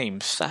easy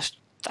teams. That's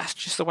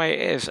just the way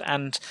it is.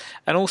 And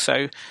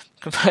also,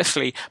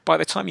 conversely, by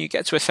the time you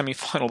get to a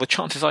semi-final, the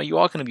chances are you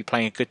are going to be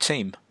playing a good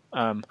team.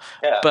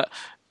 But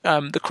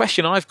the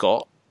question I've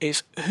got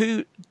is,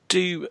 who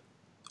do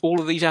all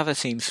of these other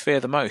teams fear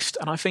the most?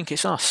 And I think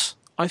it's us.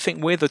 I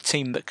think we're the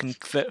team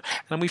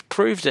and we've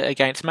proved it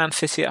against Man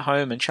City at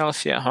home and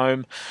Chelsea at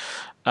home,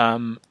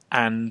 and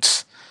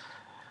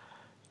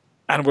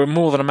we're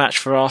more than a match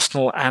for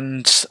Arsenal.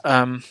 And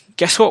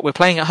guess what? We're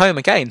playing at home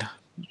again.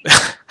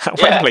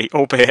 At Wembley,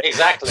 albeit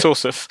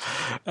sort of.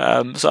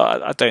 So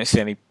I don't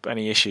see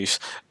any issues.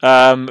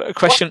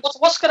 Question: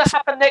 What's going to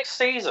happen next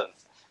season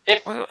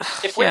if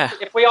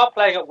we are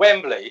playing at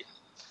Wembley,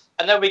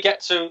 and then we get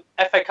to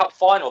FA Cup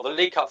final, the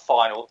League Cup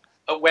final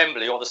at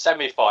Wembley, or the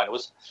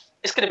semi-finals?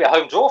 It's going to be a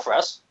home draw for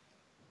us.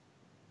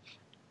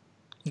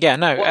 Yeah,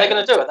 no. What are they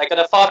going to do? Are they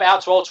going to farm it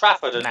out to Old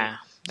Trafford and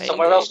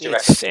somewhere else? Do you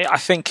reckon? I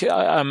think,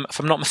 if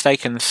I'm not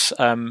mistaken,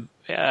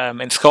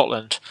 in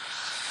Scotland.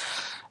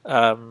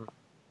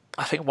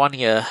 I think one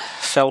year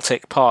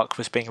Celtic Park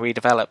was being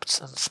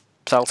redeveloped, and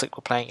Celtic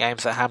were playing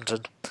games at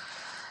Hampden,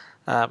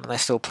 and they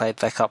still played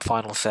their cup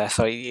finals there.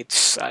 So I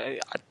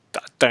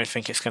don't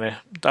think it's going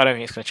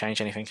to change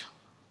anything.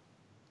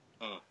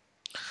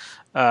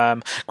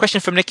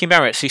 Question from Nicky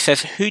Merritts, who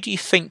says, who do you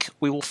think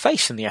we will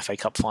face in the FA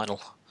Cup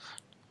final?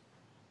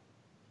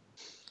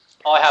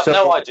 I have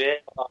no idea.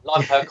 I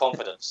like her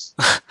confidence.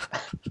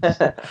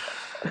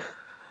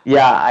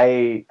 Yeah,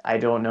 I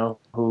don't know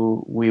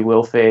who we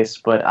will face,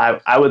 but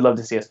I would love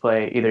to see us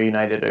play either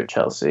United or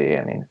Chelsea.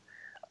 I mean,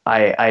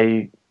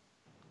 I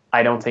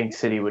don't think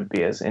City would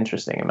be as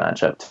interesting a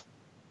matchup to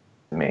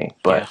me,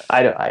 but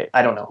yeah.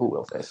 I don't know who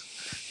we'll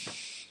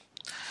face.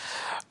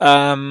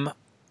 I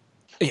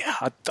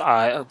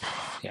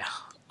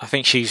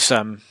think she's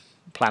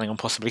planning on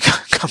possibly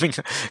coming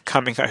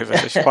over.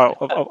 So she's quite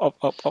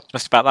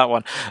optimistic about that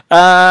one.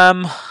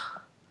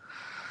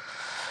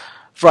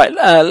 Right,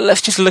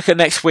 let's just look at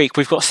next week.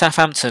 We've got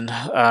Southampton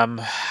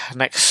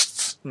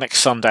next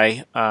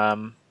Sunday.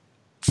 Final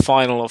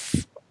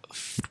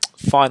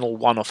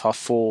one of our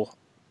four.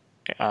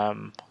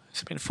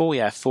 It's been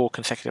four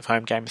consecutive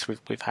home games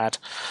we've had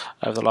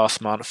over the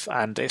last month,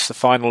 and it's the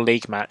final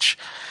league match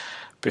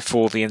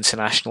before the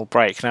international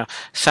break. Now,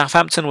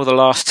 Southampton were the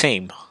last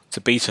team to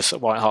beat us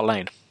at White Hart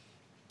Lane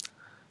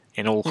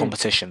in all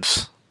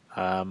competitions,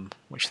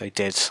 which they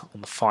did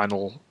on the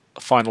final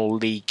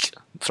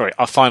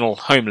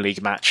home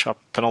league match, our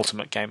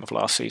penultimate game of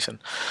last season.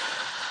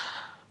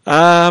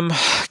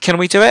 Can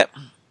we do it,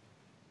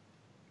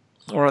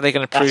 or are they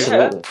going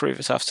to prove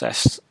a tough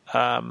test?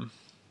 I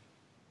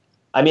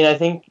mean, I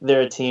think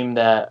they're a team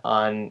that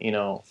on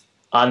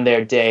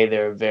their day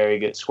they're a very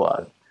good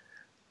squad,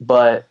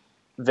 but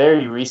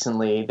very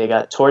recently they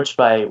got torched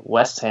by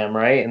West Ham,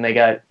 right? And they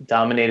got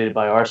dominated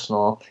by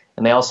Arsenal,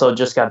 and they also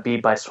just got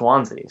beat by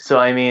Swansea. So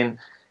I mean,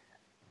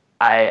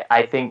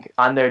 I think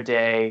on their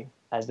day,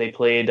 as they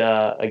played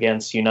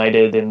against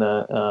United in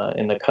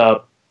the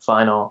cup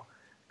final,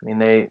 I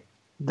mean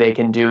they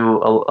can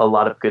do a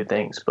lot of good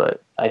things,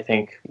 but I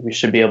think we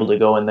should be able to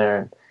go in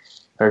there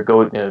or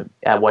go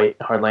at White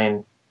Hart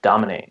Lane,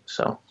 dominate.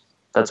 So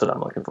that's what I'm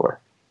looking for.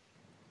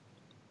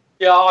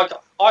 Yeah,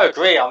 I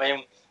agree. I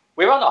mean,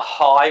 we're on a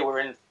high. We're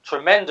in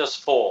tremendous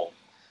form,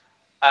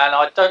 and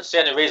I don't see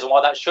any reason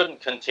why that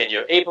shouldn't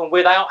continue, even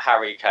without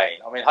Harry Kane.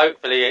 I mean,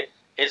 hopefully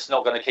it's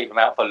not going to keep him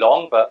out for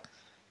long, but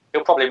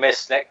he'll probably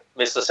miss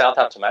the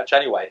Southampton match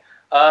anyway.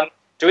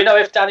 Do we know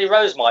if Danny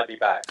Rose might be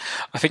back?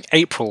 I think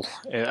April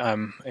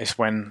is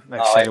when they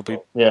say he'll be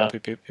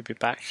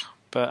back,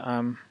 but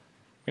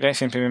we don't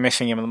seem to be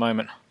missing him at the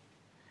moment.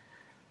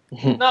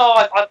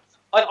 No,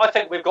 I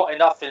think we've got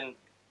enough in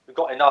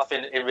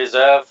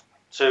reserve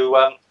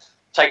to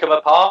take them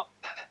apart.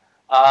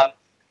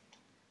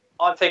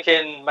 I'm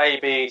thinking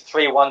maybe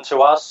 3-1 to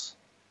us,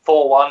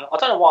 4-1. I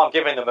don't know why I'm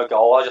giving them a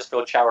goal. I just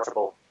feel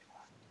charitable.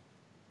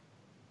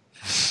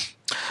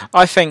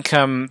 I think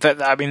they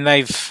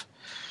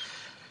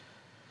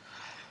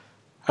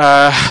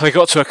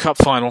got to a cup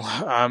final.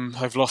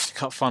 They've lost a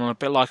cup final, a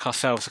bit like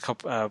ourselves a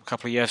couple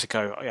of years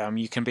ago.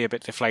 You can be a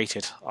bit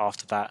deflated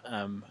after that,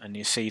 and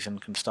your season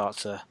can start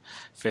to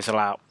fizzle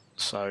out.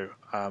 So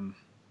I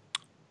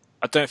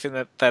don't think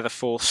that they're the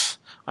force.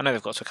 I know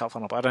they've got to a cup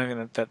final, but I don't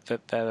think that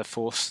they're the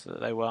force that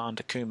they were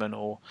under Koeman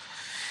or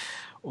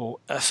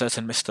a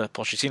certain Mr.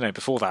 Pochettino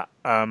before that.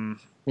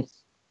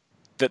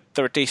 That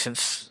they're a decent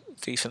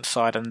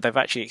side, and they've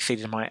actually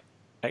exceeded my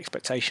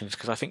expectations,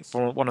 because I think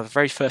for one of the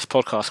very first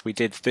podcasts we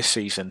did this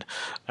season,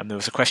 there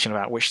was a question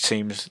about which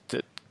three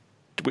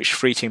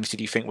teams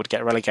did you think would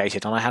get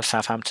relegated, and I had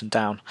Southampton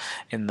down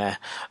in there,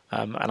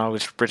 and I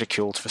was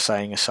ridiculed for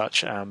saying as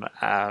such,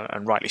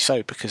 and rightly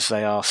so, because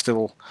they are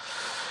still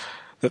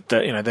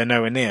they're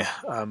nowhere near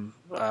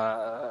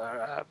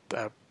a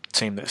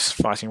team that's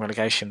fighting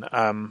relegation,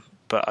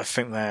 but I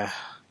think they're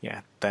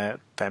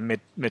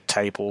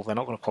mid-table. They're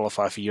not going to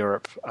qualify for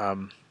Europe.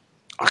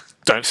 I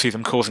don't see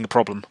them causing a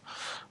problem.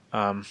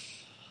 They're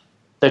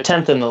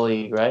 10th in the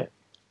league, right?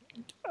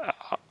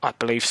 I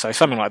believe so,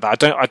 something like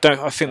that. I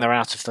think they're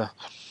out of the.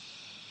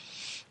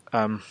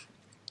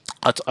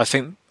 I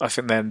think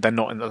they're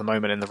not at the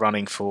moment in the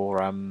running for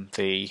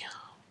the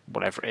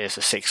whatever it is,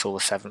 the 6th or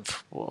the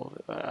 7th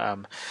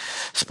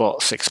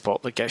sixth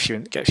spot that gets you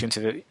into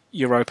the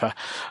Europa.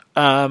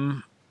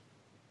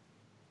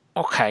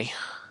 Okay.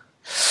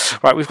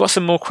 Right, we've got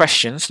some more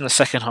questions in the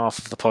second half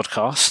of the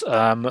podcast,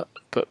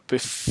 but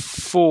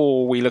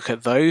before we look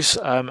at those,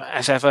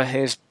 as ever,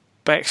 here's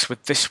Bex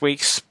with this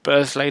week's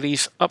Spurs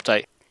Ladies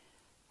Update.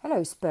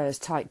 Hello,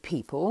 Spurs-type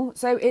people.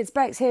 So it's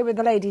Bex here with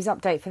the Ladies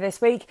Update for this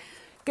week.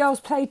 Girls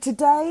played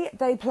today.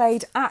 They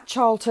played at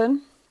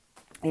Charlton,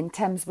 in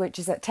Thames, which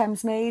is at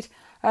Thamesmead,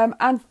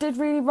 and did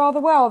really rather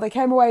well. They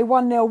came away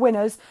 1-0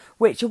 winners,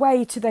 which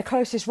away to their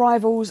closest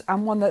rivals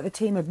and one that the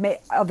team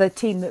are the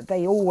team that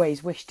they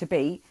always wish to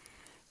beat,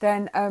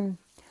 then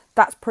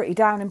that's pretty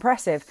damn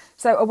impressive.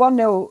 So a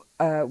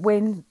 1-0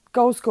 win,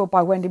 goal scored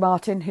by Wendy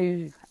Martin,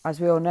 who, as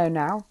we all know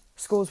now,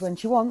 scores when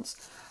she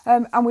wants.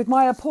 And with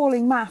my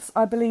appalling maths,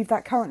 I believe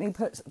that currently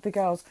puts the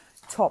girls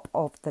top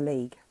of the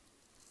league.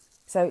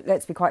 So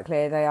let's be quite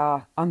clear, they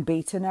are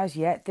unbeaten as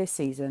yet this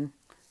season,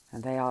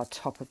 and they are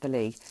top of the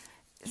league.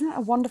 Isn't that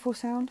a wonderful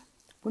sound?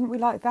 Wouldn't we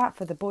like that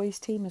for the boys'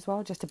 team as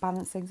well, just to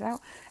balance things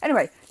out?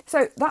 Anyway,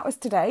 so that was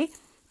today.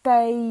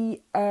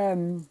 they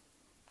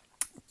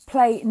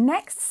play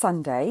next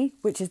Sunday,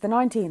 which is the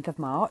 19th of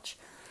March.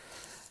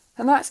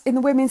 And that's in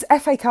the Women's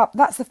FA Cup.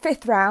 That's the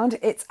 5th round.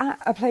 It's at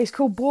a place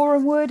called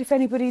Boreham Wood, if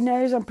anybody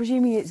knows. I'm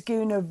presuming it's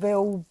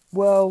Goonaville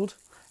World,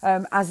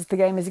 as the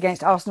game is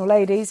against Arsenal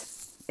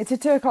Ladies. It's a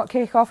 2 o'clock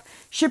kickoff.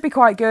 Should be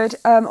quite good.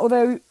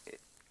 Although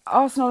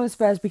Arsenal and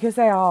Spurs, because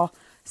they are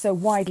so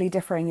widely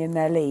differing in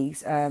their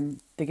leagues, the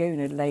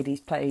Gooner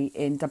Ladies play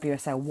in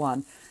WSL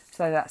 1.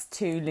 So that's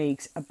 2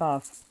 leagues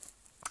above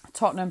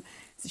Tottenham.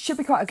 It should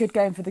be quite a good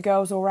game for the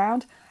girls all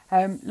round.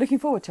 Looking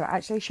forward to it,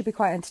 actually. Should be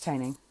quite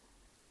entertaining.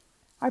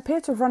 I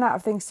appear to have run out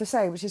of things to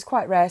say, which is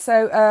quite rare.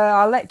 So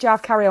I'll let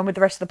Jav carry on with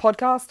the rest of the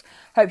podcast.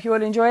 Hope you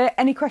all enjoy it.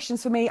 Any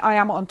questions for me? I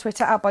am on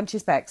Twitter at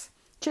BunchesBex.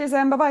 Cheers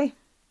then. Bye-bye.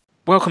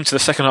 Welcome to the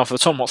second half of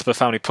the Tom Hotspur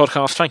Family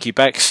Podcast. Thank you,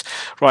 Bex.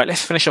 Right,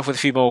 let's finish off with a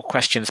few more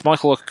questions.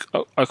 Michael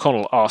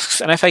O'Connell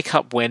asks, an FA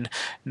Cup win,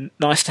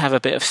 nice to have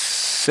a bit of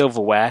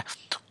silverware,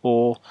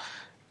 or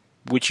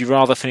would you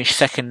rather finish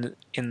second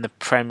in the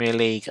Premier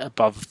League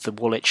above the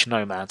Woolwich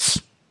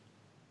Nomads?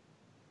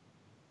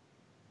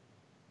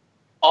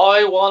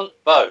 I want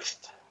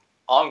both.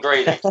 I'm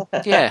greedy.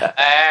 Yeah.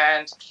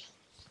 And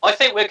I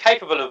think we're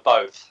capable of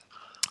both.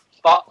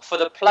 But for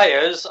the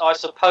players, I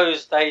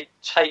suppose they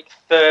take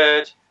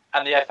third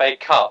and the FA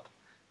Cup.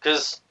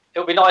 Because it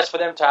would be nice for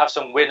them to have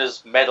some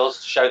winners'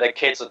 medals to show their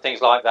kids and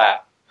things like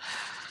that.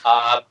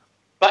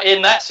 But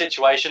in that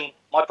situation,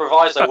 my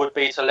proviso would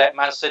be to let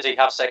Man City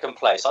have second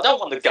place. I don't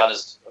want the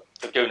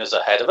Gooners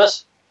ahead of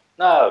us.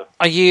 No.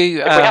 Are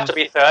you? If we have to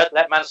be third,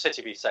 let Man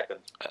City be second.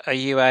 Are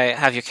you a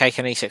have your cake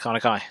and eat it kind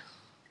of guy?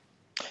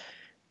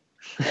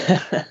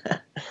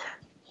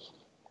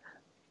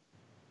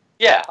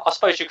 Yeah, I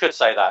suppose you could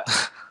say that,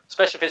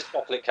 especially if it's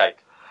chocolate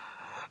cake.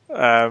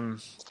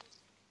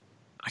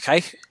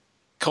 Okay,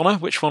 Connor,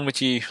 which one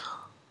would you?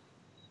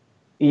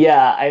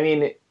 Yeah, I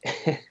mean,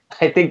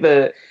 I think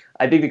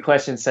the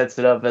question sets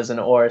it up as an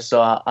or, so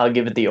I'll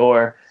give it the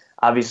or.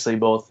 Obviously,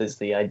 both is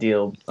the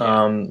ideal,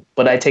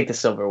 but I take the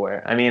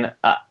silverware. I mean,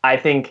 I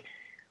think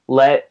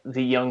let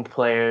the young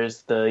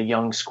players, the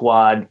young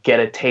squad, get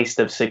a taste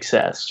of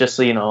success, just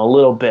so, a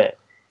little bit,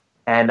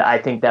 and I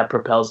think that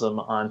propels them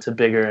on to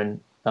bigger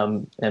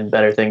and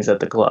better things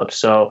at the club.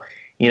 So,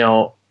 you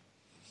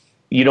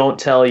don't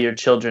tell your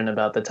children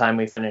about the time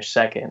we finished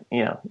second.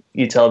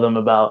 You tell them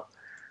about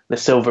the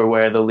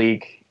silverware, the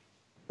league,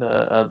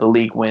 the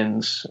league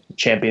wins,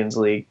 Champions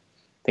League,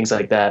 things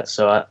like that.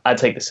 So I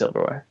take the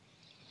silverware.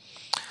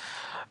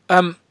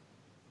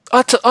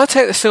 I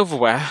take the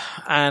silverware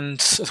and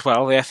as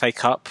well the FA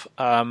Cup,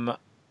 but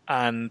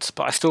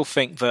I still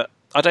think that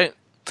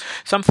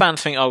some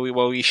fans think,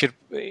 you should,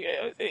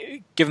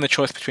 given the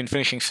choice between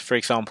finishing, for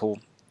example,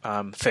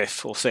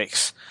 5th or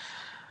 6th,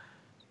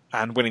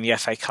 and winning the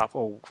FA Cup,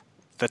 or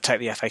they take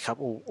the FA Cup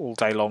all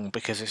day long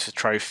because it's a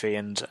trophy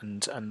and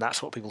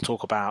that's what people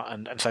talk about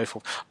and so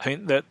forth. I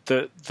think that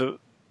the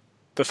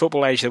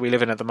football age that we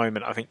live in at the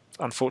moment, I think,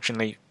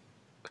 unfortunately,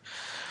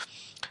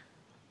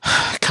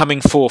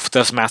 coming fourth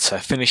does matter.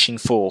 Finishing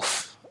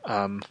fourth,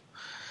 there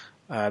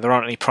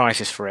aren't any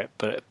prizes for it,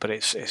 but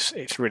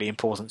it's really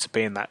important to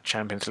be in that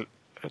Champions,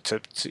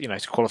 to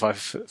qualify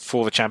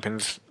for the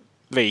Champions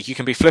League. You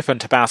can be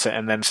flippant about it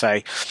and then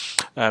say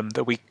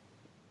that we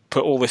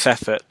put all this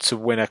effort to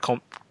win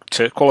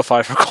to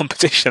qualify for a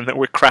competition that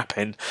we're crap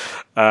in,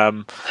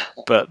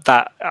 but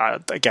that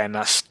again,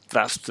 that's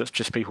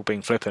just people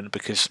being flippant,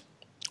 because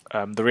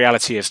the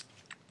reality is,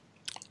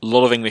 a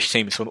lot of English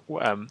teams,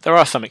 there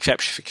are some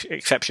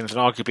exceptions,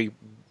 and arguably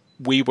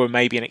we were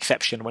maybe an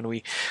exception when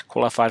we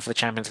qualified for the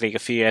Champions League a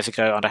few years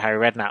ago under Harry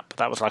Redknapp, but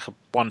that was like a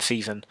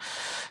one-season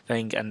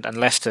thing, and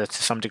Leicester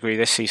to some degree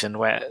this season,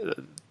 where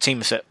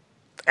teams that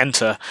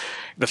enter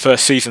the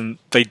first season,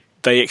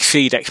 they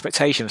exceed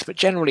expectations, but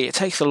generally it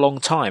takes a long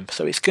time,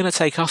 so it's going to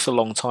take us a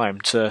long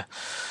time to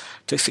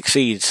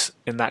succeed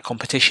in that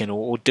competition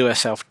or do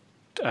ourselves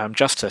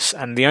justice,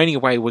 and the only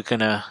way we're going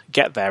to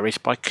get there is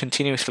by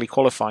continuously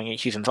qualifying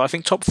each season. So I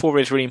think top 4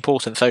 is really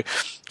important. So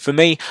for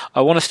me, I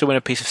want us to win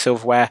a piece of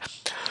silverware.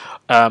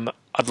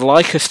 I'd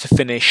like us to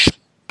finish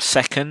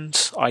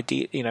second.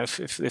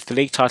 If the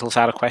league title's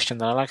out of question,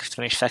 then I'd like us to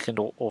finish second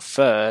or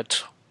third,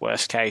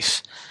 worst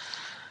case.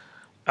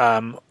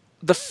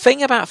 The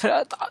thing about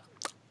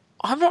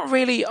I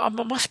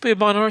must be a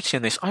minority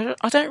in this. I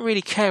don't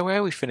really care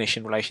where we finish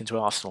in relation to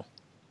Arsenal.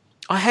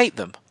 I hate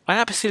them. I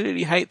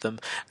absolutely hate them.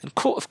 And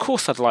of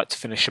course I'd like to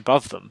finish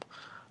above them.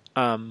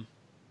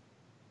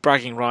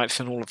 Bragging rights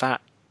and all of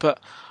that. But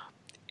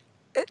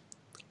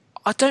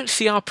I don't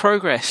see our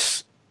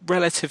progress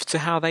relative to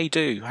how they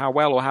do, how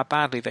well or how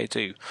badly they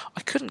do.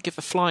 I couldn't give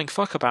a flying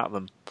fuck about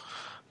them.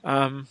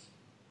 I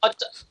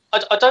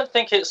don't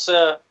think it's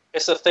a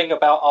thing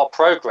about our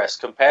progress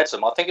compared to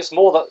them. I think it's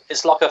more that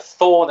it's like a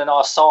thorn in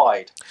our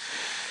side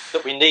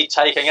that we need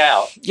taking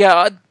out.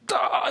 Yeah,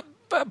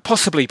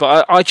 possibly,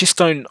 but I just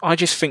don't. I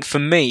just think for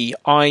me,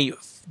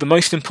 the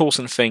most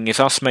important thing is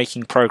us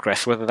making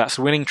progress, whether that's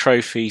winning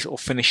trophies or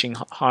finishing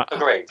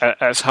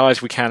as high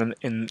as we can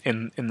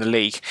in the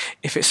league.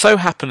 If it so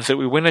happens that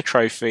we win a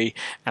trophy,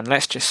 and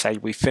let's just say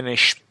we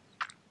finish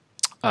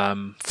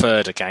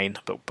third again,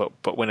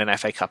 but win an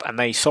FA Cup, and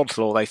they sod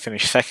law, they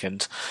finish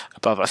second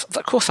above us.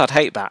 Of course, I'd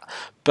hate that,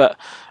 but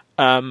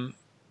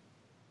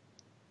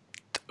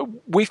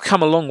we've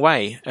come a long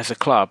way as a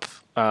club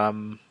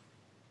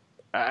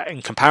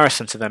in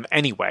comparison to them.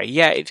 Anyway,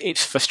 yeah,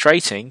 it's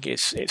frustrating,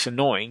 it's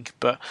annoying,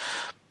 but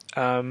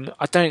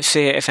I don't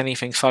see it as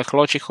anything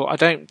psychological. I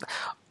don't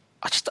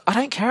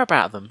care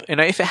about them. You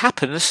know, if it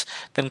happens,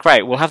 then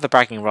great. We'll have the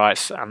bragging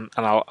rights, and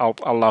I'll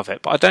love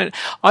it. But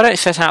I don't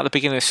set out at the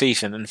beginning of the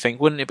season and think,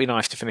 wouldn't it be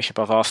nice to finish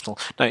above Arsenal?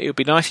 No, it would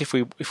be nice if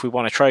we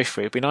won a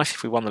trophy. It would be nice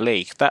if we won the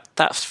league.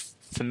 That's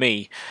for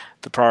me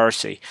the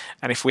priority.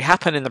 And if we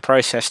happen in the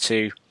process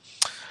to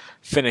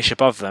finish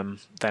above them,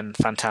 then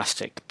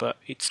fantastic. But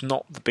it's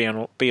not the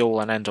be all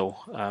and end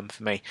all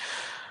for me.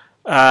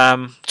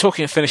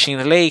 Talking of finishing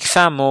the league,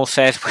 Sam Moore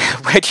says,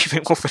 where do you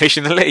think we'll finish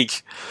in the league?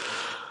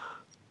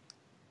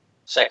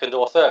 Second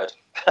or third,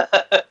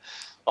 I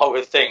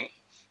would think.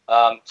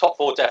 Top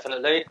four,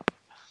 definitely.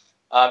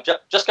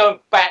 Just going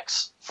back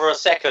for a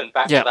second,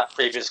 to that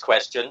previous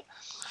question.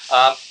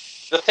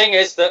 The thing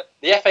is that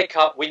the FA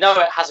Cup, we know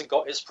it hasn't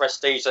got its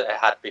prestige that it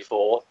had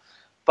before,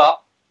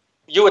 but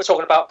you were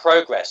talking about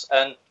progress,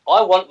 and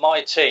I want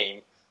my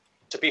team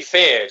to be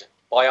feared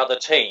by other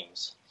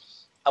teams.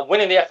 And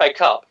winning the FA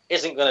Cup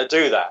isn't going to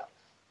do that.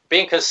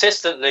 Being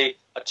consistently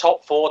a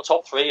top four,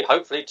 top three,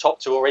 hopefully top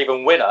two or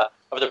even winner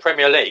of the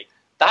Premier League,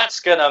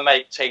 that's going to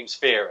make teams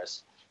fear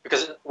us,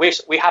 because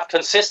we have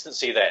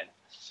consistency then.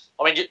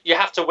 I mean, you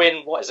have to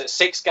win,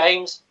 6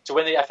 games to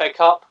win the FA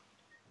Cup?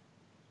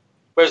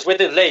 Whereas with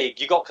the league,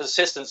 you got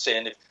consistency,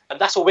 and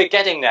that's what we're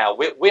getting now.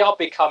 We are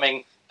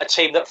becoming a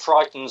team that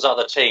frightens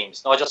other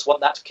teams. And I just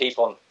want that to keep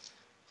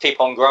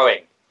on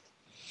growing.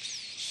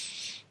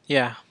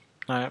 Yeah,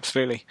 no,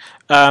 absolutely.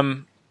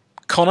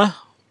 Connor,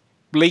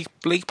 league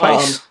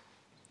place?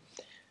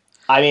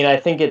 I mean, I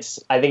think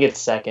it's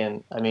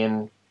second. I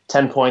mean,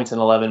 10 points in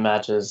 11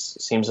 matches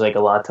seems like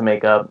a lot to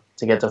make up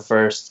to get to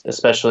first,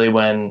 especially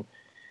when,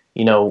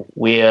 you know,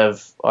 we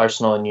have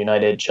Arsenal and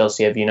United,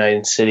 Chelsea have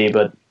United City,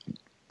 but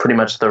pretty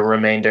much the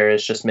remainder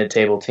is just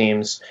mid-table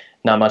teams,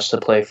 not much to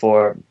play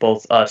for.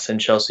 Both us and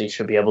Chelsea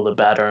should be able to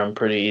batter them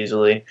pretty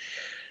easily.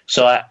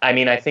 So, I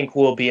mean, I think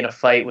we'll be in a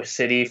fight with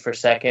City for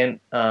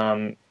second,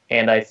 and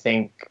I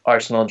think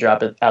Arsenal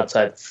drop it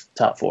outside the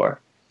top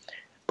four.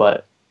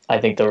 But I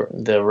think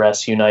the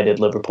rest, United,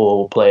 Liverpool,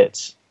 will play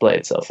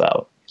itself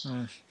out.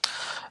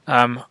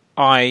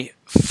 I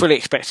fully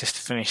expect us to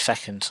finish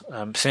second,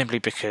 simply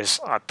because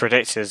I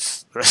predicted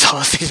that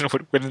South season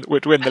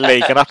would win the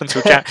league, and up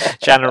until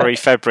January,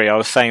 February, I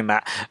was saying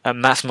that,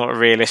 and that's not a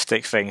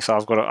realistic thing. So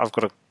I've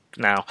got to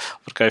now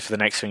go for the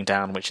next thing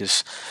down, which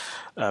is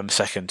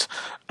second.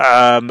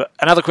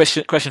 Another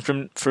question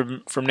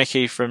from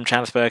Nikki from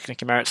Chandlersburg,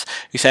 Nikki Merritts,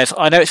 who says,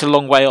 I know it's a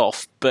long way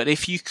off, but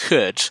if you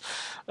could,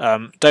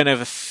 don't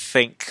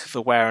overthink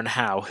the where and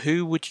how,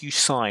 who would you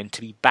sign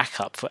to be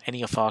backup for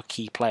any of our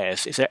key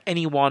players? Is there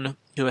anyone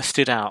who has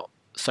stood out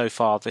so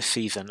far this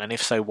season, and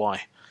if so,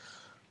 why?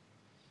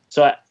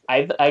 So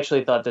I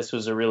actually thought this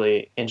was a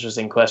really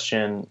interesting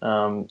question,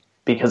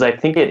 because I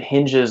think it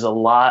hinges a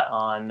lot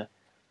on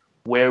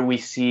where we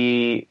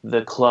see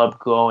the club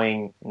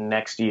going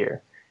next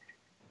year.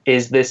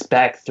 Is this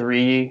back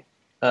three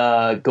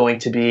going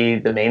to be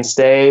the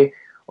mainstay?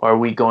 Are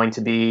we going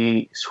to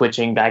be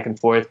switching back and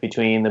forth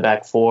between the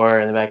back four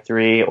and the back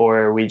three, or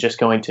are we just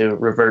going to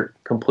revert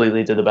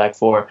completely to the back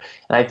four?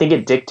 And I think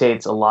it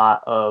dictates a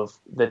lot of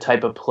the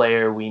type of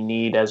player we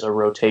need as a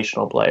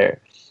rotational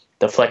player,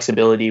 the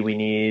flexibility we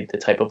need, the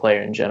type of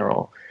player in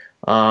general.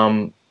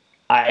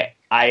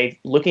 I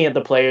looking at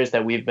the players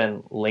that we've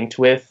been linked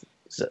with,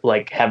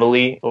 like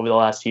heavily over the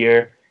last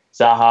year,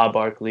 Zaha,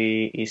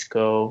 Barkley,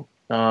 Isco,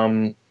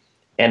 and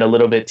a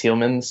little bit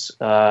Tielemans.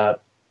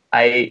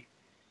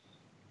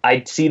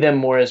 I see them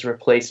more as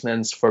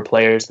replacements for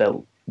players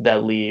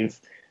that leave.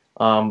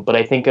 But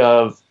I think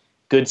of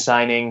good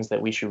signings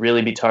that we should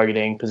really be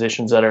targeting,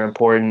 positions that are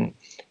important,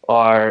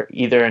 are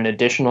either an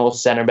additional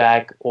center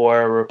back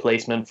or a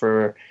replacement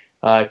for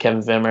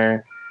Kevin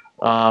Wimmer,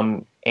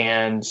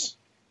 and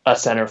a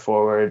center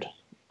forward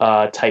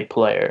type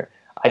player.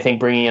 I think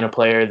bringing in a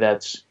player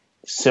that's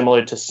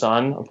similar to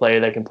Son, a player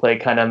that can play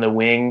kind of on the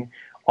wing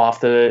off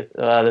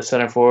the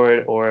center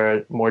forward, or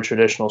a more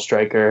traditional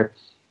striker,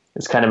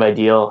 is kind of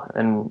ideal.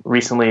 And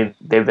recently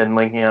they've been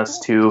linking us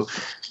to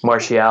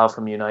Martial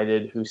from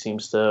United, who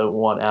seems to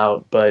want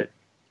out. But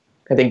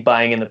I think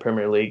buying in the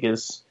Premier League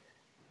is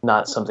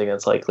not something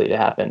that's likely to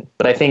happen.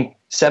 But I think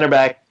center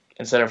back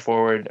and center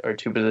forward are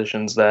two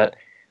positions that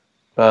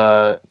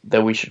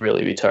we should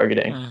really be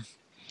targeting.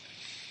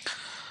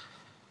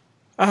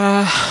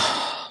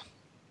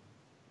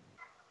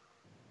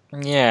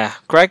 Yeah.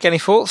 Greg, any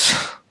thoughts?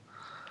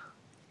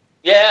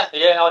 Yeah,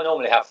 I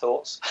normally have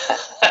thoughts.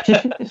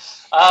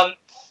 I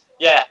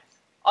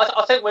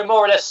think we're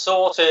more or less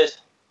sorted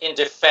in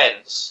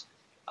defence,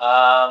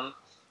 I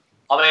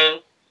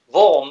mean,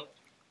 Vaughan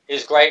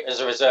is great as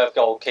a reserve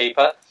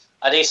goalkeeper,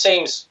 and he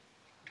seems,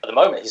 at the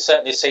moment, he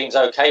certainly seems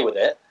okay with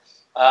it.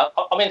 I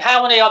mean,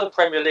 how many other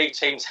Premier League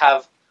teams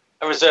have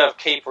a reserve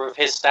keeper of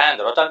his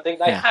standard? I don't think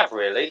they have,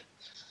 really.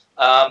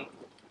 And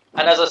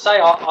as I say,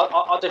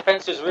 our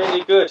defence is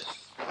really good.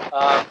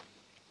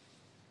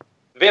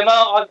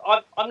 Wimmer,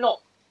 I'm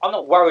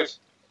not worried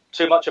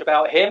too much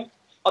about him.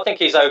 I think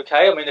he's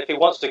okay. I mean, if he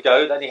wants to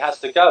go, then he has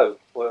to go.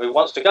 Well, he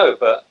wants to go,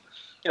 but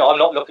I'm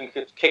not looking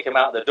to kick him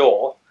out the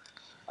door.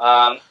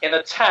 In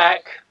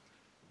attack,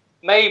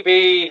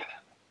 maybe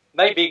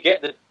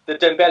get the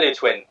Dembele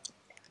twin,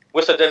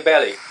 Wissa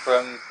Dembele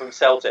from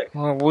Celtic.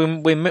 Well, we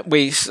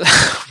missed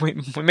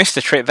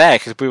the trick there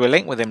because we were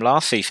linked with him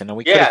last season, and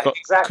we could have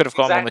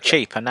got him on the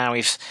cheap, and now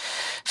he's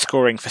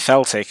scoring for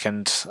Celtic.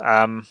 And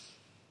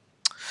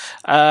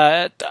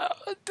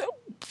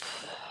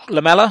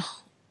Lamela,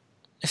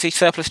 is he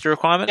surplus to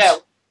requirements? Yeah.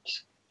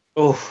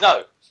 No,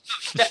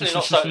 definitely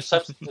not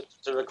surplus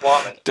to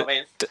requirement. I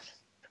mean,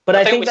 but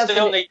I think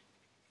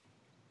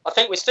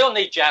we still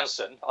need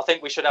Janssen. I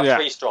think we should have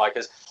 3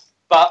 strikers,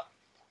 but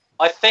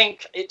I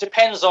think it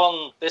depends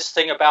on this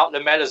thing about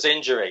Lamela's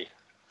injury,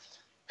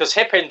 because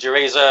hip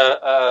injuries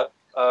are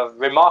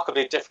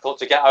remarkably difficult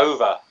to get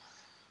over,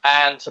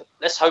 and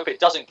let's hope it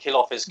doesn't kill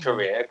off his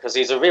career, because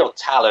he's a real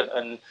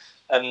talent,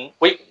 and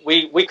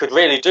we could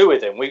really do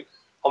with him.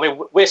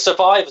 We're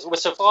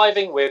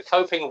surviving. We're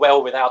coping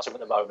well without him at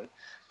the moment.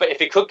 But if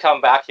he could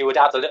come back, he would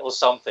add a little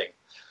something.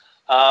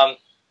 But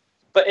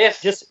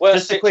if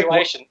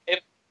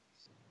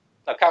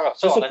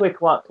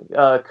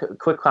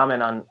quick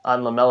comment on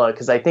Lamela,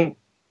 because I think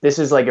this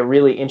is like a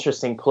really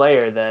interesting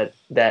player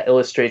that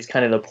illustrates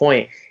kind of the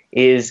point.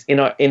 Is in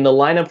the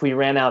lineup we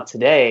ran out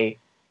today,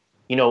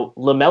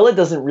 Lamela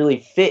doesn't really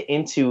fit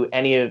into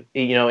any of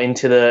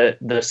into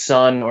the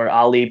Son or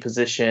Ali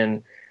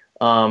position,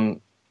 where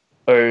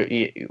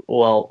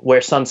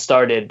Son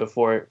started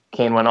before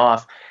Kane went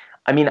off.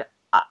 I mean,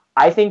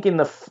 I think in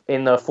the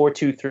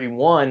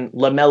 4-2-3-1,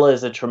 Lamela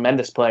is a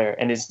tremendous player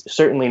and is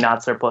certainly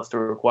not surplus to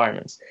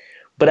requirements.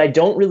 But I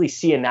don't really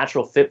see a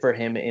natural fit for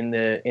him in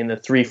the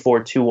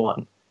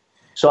 3-4-2-1.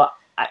 So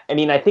I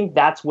mean, I think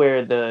that's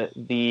where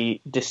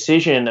the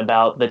decision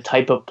about the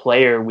type of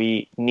player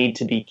we need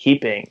to be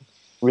keeping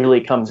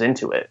really comes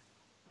into it.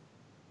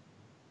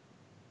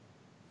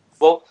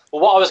 Well,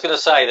 what I was going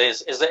to say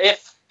is that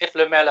if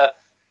Lamela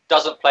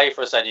doesn't play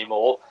for us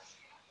anymore,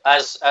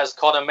 as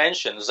Connor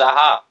mentioned,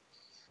 Zaha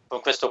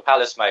from Crystal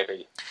Palace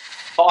maybe.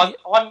 But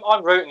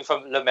I'm rooting for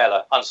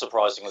Lamela,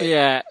 unsurprisingly.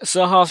 Yeah,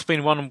 Zaha's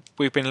been one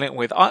we've been linked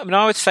with.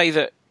 I would say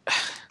that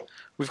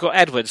we've got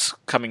Edwards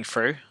coming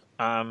through,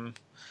 and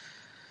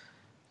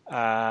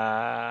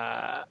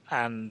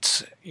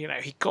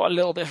he got a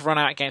little bit of run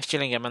out against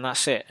Gillingham, and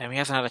that's it. And he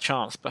hasn't had a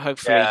chance. But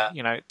hopefully,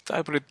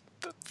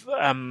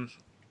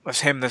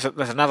 there's him. There's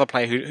another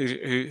player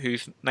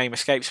whose name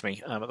escapes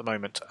me at the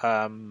moment.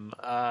 It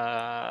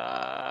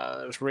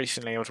was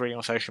recently I was reading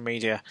on social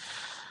media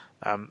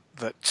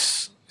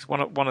that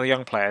one of the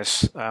young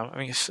players. I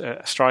think he's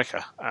a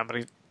striker, but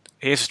he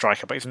is a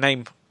striker. But his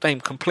name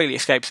completely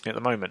escapes me at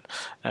the moment.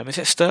 Is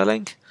it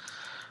Sterling?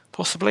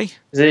 Possibly.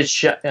 Is it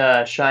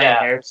Shine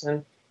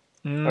Harrison?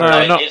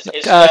 No, not it's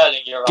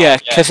Sterling. You're right. Yeah,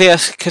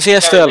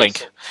 Kazir Sterling.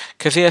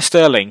 Kazir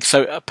Sterling.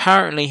 So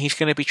apparently he's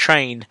going to be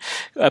trained.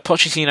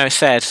 Pochettino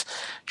said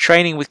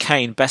training with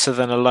Kane better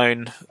than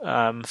alone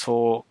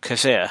for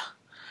Kazir.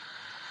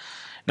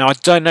 Now I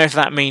don't know if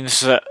that means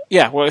that.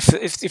 Yeah, well,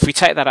 if we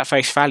take that at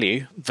face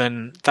value,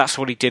 then that's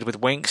what he did with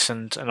Winks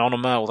and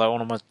Onoma. Although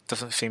Onoma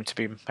doesn't seem to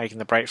be making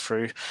the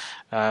breakthrough,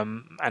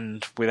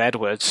 and with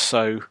Edwards,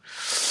 so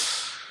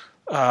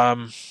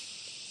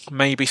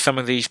maybe some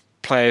of these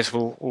players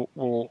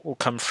will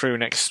come through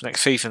next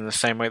season the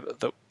same way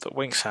that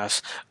Winks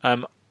has.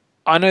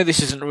 I know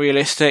this isn't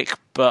realistic,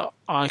 but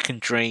I can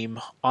dream.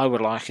 I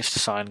would like us to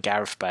sign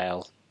Gareth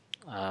Bale.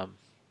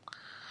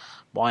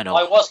 Why not?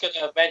 I was going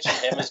to mention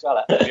him as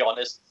well, to be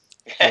honest.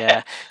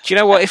 Yeah. Do you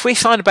know what? If we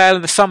signed Bale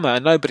in the summer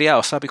and nobody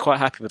else, I'd be quite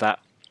happy with that.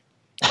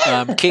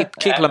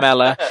 Keep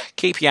Lamela,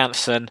 keep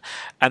Janssen,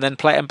 and then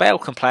play. And Bale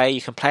can play.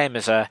 You can play him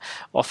as a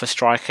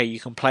striker.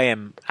 You can play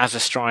him as a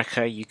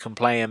striker. You can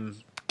play him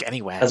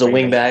anywhere as a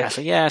wing back.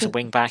 As a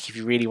wing back if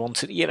you really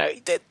wanted.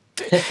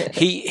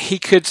 He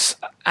could,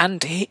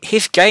 and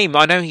his game.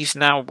 I know he's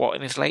now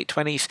in his late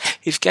 20s.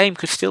 His game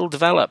could still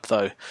develop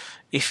though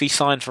if he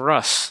signed for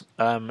us.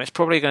 It's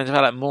probably going to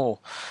develop more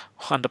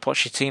under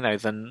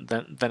Pochettino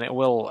than it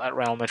will at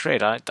Real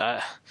Madrid.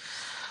 I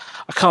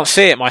can't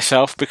see it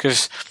myself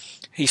because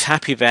he's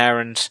happy there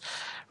and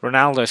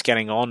Ronaldo's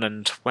getting on,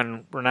 and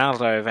when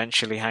Ronaldo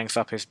eventually hangs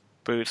up his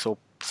boots or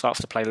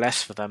starts to play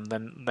less for them,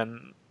 then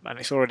and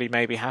it's already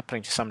maybe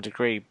happening to some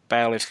degree,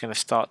 Bale is going to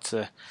start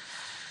to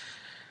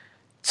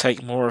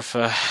take more of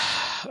a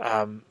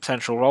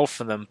central role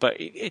for them. But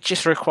it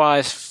just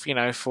requires,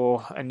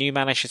 for a new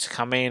manager to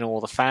come in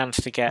or the fans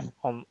to get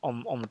on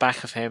the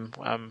back of him,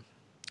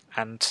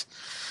 and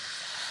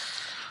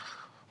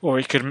or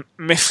he could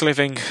miss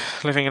living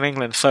in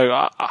England. So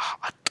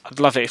I'd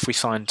love it if we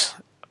signed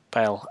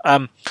Bale.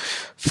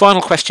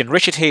 Final question,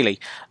 Richard Healy.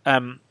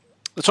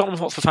 The Tottenham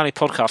Hotspur Family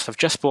Podcast have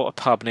just bought a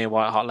pub near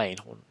White Hart Lane,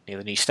 near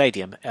the new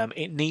stadium.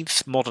 It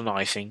needs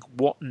modernising.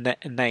 What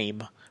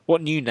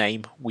new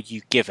name would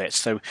you give it?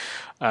 So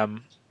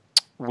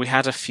we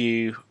had a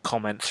few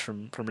comments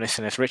from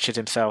listeners. Richard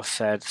himself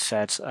said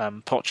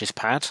Poch's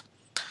Pad.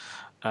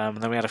 And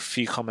then we had a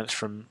few comments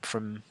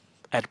from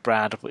Ed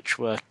Brad, which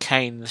were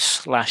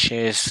Kane's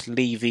Lashes,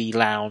 Levy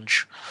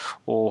Lounge,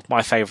 or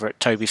my favourite,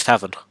 Toby's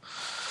Tavern.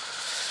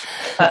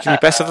 Can you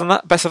better than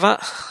that? Better than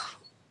that?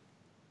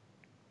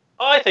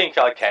 I think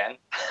I can.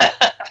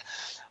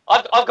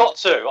 I've got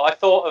two. I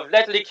thought of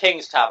Ledley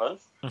King's Tavern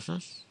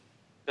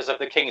because of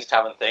the King's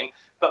Tavern thing,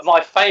 but my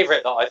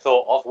favourite that I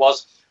thought of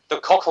was the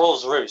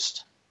Cockerel's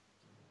Roost.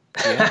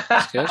 Yeah,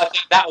 that's good. I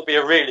think that would be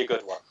a really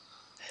good one.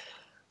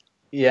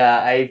 Yeah,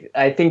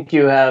 I think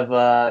you have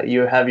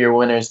your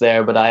winners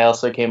there, but I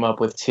also came up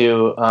with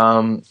two.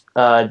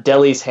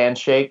 Delhi's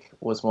Handshake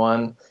was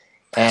one,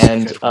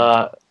 and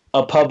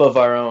A Pub of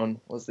Our Own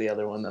was the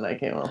other one that I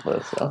came up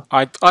with. So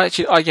I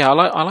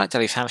like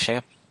Delhi's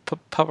Handshake.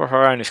 Pub of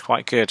Our Own is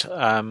quite good.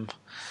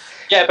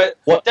 Yeah,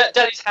 but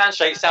Delhi's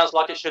Handshake sounds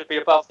like it should be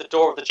above the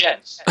door of the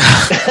gents.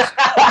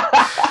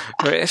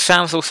 It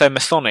sounds also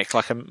Masonic,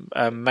 like a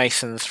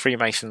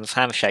Freemason's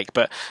handshake.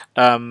 But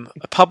A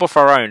Pub of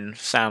Our Own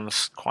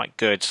sounds quite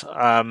good.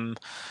 I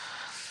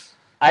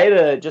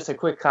had just a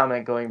quick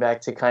comment going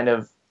back to kind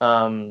of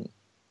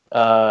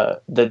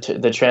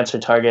the transfer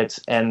targets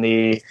and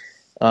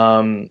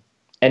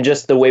and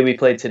just the way we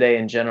played today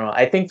in general.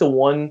 I think the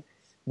one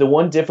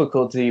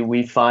difficulty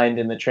we find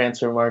in the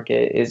transfer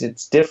market is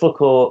it's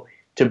difficult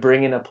to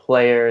bring in a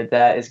player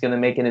that is going to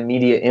make an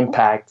immediate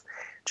impact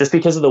just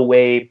because of the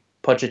way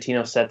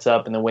Pochettino sets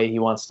up and the way he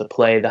wants to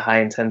play, the high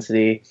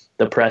intensity,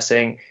 the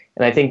pressing.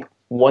 And I think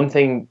one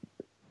thing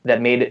that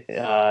made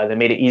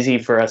it easy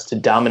for us to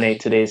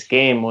dominate today's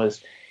game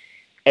was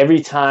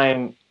every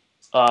time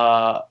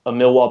a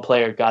Millwall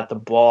player got the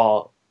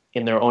ball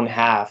in their own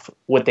half,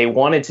 what they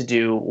wanted to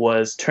do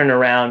was turn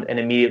around and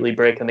immediately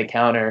break on the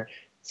counter,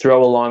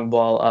 throw a long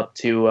ball up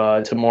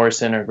to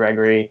Morrison or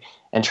Gregory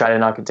and try to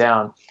knock it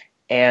down.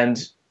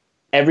 And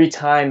every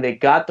time they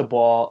got the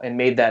ball and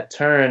made that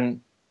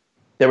turn,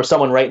 there was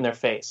someone right in their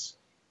face,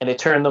 and it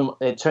turned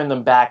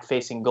them back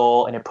facing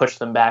goal, and it pushed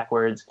them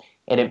backwards,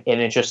 and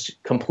it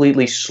just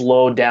completely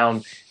slowed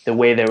down the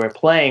way they were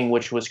playing,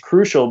 which was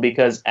crucial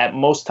because at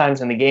most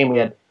times in the game we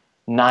had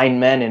 9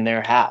 men in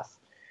their half.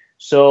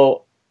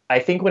 So I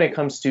think when it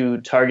comes to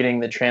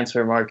targeting the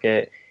transfer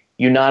market,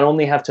 you not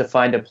only have to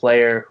find a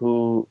player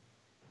who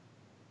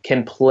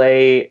can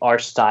play our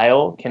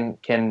style,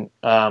 can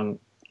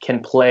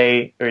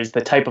play, or is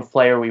the type of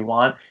player we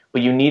want,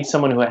 but you need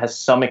someone who has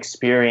some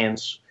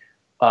experience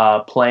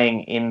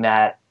playing in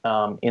that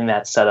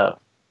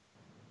setup.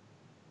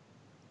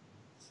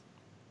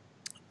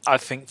 I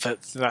think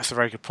that's a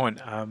very good point.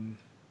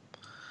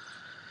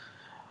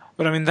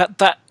 But I mean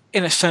that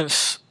in a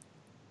sense,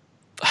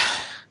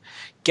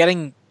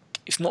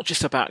 it's not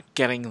just about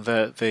getting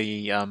the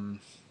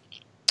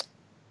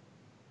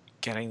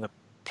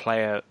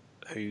player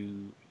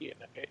who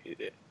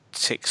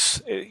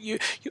ticks.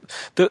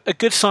 A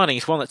good signing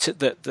is one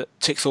that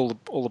ticks all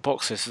the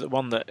boxes. The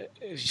one that,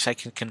 as you say,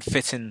 can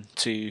fit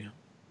into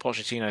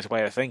Pochettino's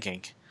way of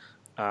thinking.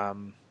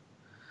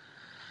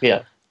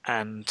 Yeah,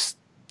 and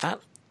that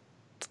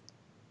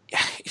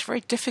it's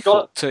very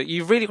difficult to.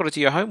 You've really got to do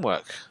your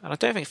homework, and I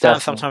don't think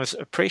fans sometimes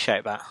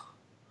appreciate that.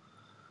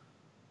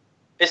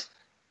 It's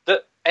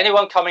that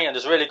anyone coming in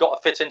has really got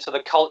to fit into the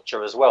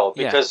culture as well,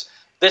 because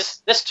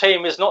this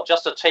team is not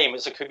just a team;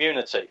 it's a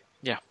community.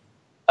 Yeah.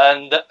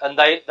 And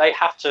they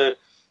have to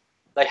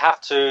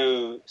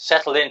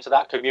settle into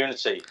that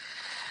community.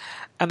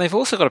 And they've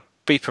also got to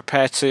be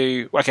prepared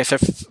to. Okay, so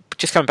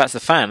just coming back to the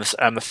fans,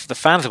 the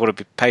fans have got to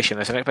be patient.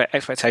 There's an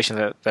expectation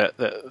that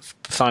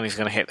signings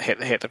are going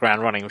to hit the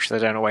ground running, which they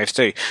don't always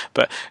do.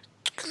 But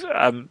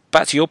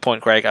back to your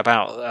point, Greg,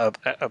 about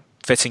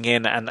fitting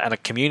in and a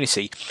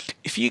community.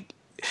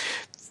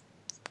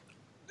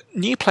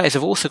 New players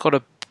have also got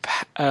to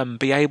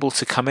be able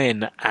to come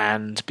in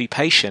and be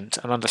patient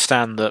and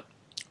understand that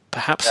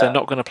perhaps they're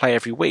not going to play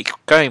every week.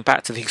 Going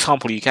back to the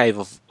example you gave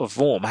of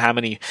Vorm, how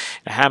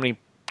many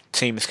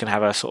teams can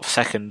have a sort of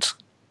second?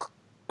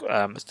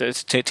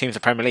 Teams in the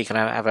Premier League can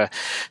have a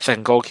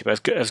second goalkeeper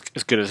as good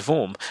as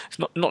Vorm. It's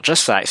not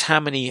just that; it's how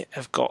many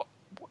have got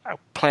a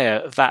player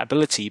of that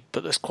ability,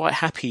 but that's quite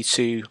happy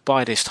to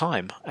bide his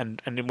time.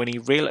 And when he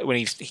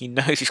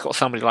knows he's got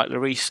somebody like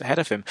Lloris ahead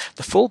of him,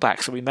 the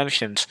fullbacks that we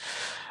mentioned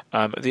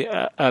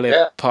the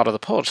earlier part of the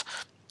pod,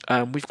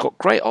 we've got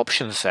great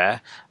options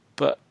there,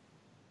 but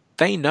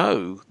they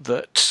know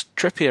that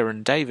Trippier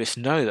and Davis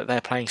know that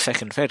they're playing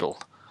second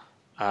fiddle,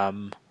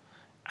 and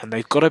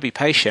they've got to be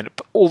patient.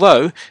 But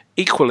although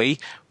equally,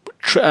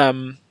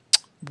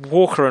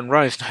 Walker and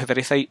Rose know that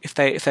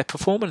if their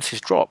performances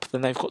drop,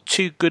 then they've got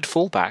two good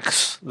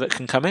fullbacks that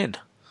can come in.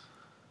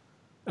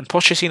 And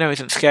Pochettino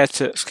isn't scared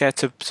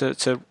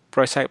to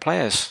rotate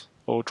players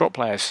or drop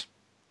players.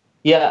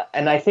 Yeah,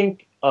 and I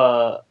think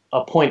a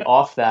point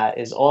off that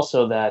is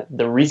also that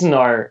the reason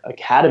our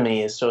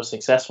academy is so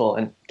successful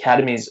and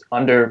academies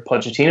under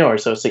Pochettino are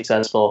so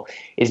successful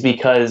is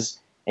because,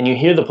 and you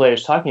hear the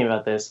players talking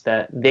about this,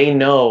 that they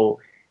know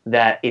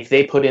that if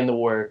they put in the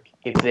work,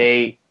 if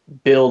they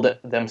build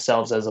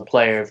themselves as a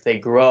player, if they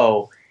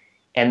grow,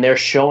 and they're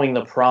showing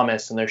the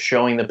promise and they're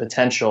showing the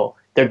potential,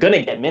 they're going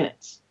to get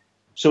minutes.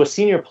 So a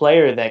senior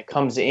player that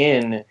comes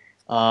in,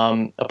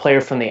 a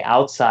player from the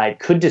outside,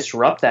 could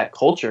disrupt that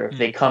culture if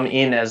they come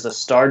in as a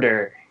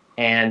starter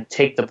and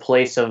take the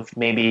place of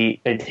maybe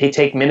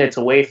take minutes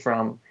away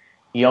from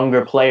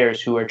younger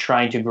players who are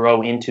trying to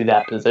grow into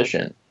that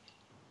position.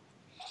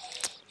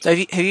 So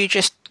have you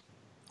just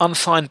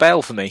unsigned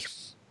Bale for me?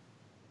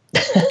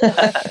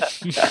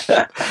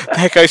 There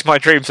goes my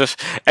dreams of.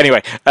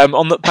 Anyway,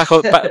 on the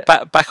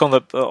back on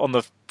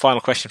the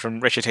final question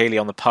from Richard Healy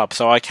on the pub.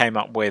 So I came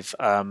up with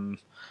the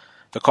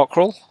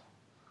cockerel,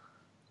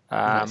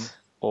 Nice.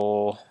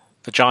 or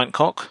the giant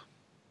cock,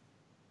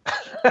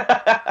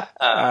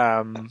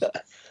 and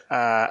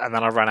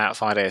then I ran out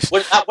of ideas.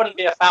 That wouldn't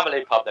be a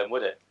family pub then,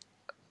 would it?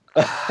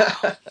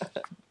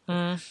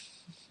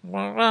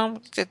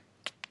 Well, it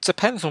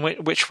depends on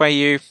which way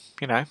you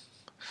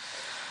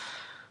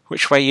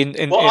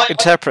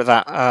interpret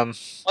that.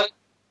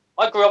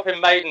 I grew up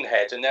in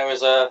Maidenhead, and there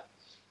was a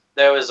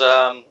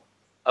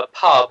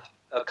pub,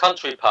 a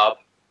country pub.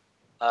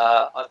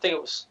 I think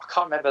it was, I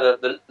can't remember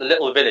the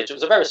little village. It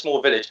was a very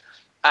small village,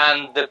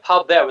 and the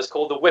pub there was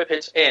called the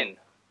Whippet Inn,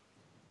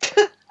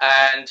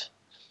 and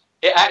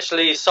it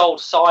actually sold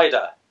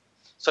cider,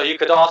 so you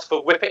could ask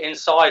for Whippet Inn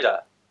cider.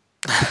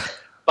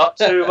 But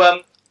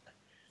to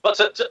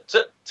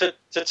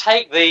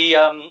take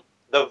the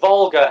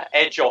vulgar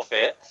edge off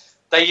it,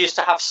 they used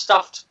to have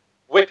stuffed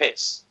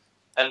whippets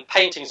and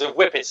paintings of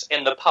whippets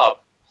in the pub,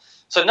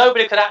 so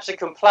nobody could actually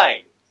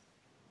complain.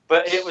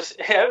 But it was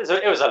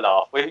a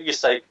laugh. We used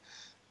to say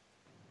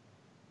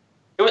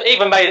it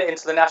even made it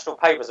into the national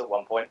papers at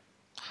one point.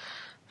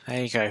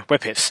 There you go,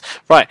 whippets.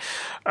 Right,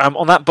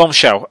 on that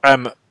bombshell.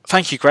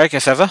 Thank you, Greg,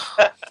 as ever.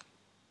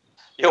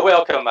 You're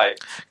welcome, mate.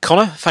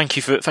 Connor, thank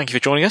you for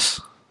joining us.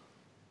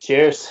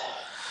 Cheers.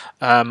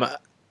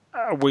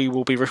 We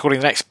will be recording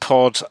the next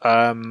pod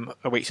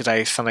a week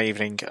today, Sunday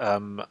evening,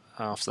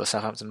 after the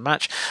Southampton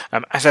match.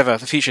 As ever,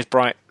 the future's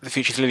bright, the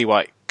future's lily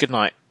white. Good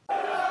night.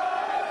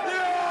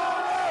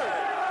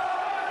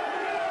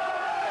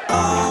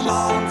 Come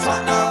on,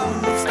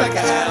 Tottenham, stick it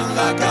in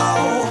the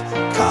goal.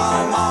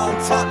 Come on,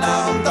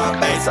 Tottenham, the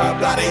beats are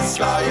bloody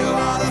slow. You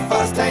are the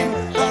first team,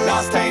 the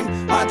last team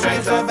my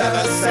dreams have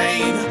ever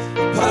seen.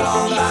 Put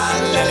on that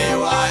lily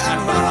white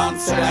and run on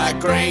to that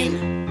green.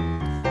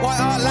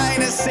 White Hart Lane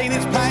has seen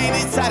its pain,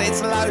 it's had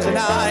its lows and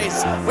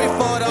highs. We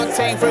fought our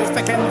team through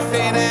thick and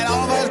thin and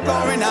all those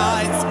glory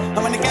nights. And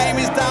when the game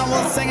is done,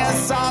 we'll sing a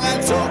song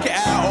and talk it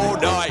out all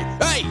night.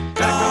 Hey!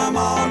 Come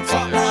on,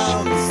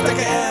 Tottenham, stick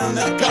it in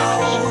the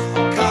goal.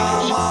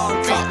 Come on,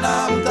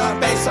 Tottenham, the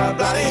beats are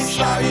bloody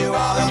slow. You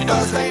are the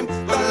first team,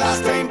 the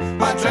last team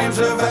my dreams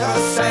have ever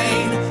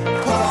seen.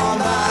 Put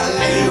on that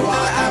lily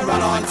white and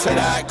run on to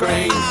that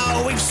green.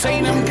 Oh, we've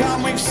seen them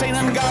come, we've seen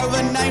them go,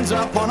 the names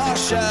up on our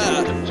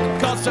shirt.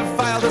 Gods have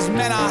failed as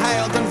men are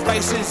hailed and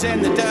faces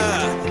in the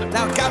dirt.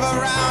 Now gather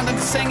round and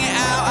sing it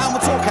out and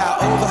we'll talk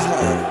out all the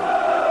hurt.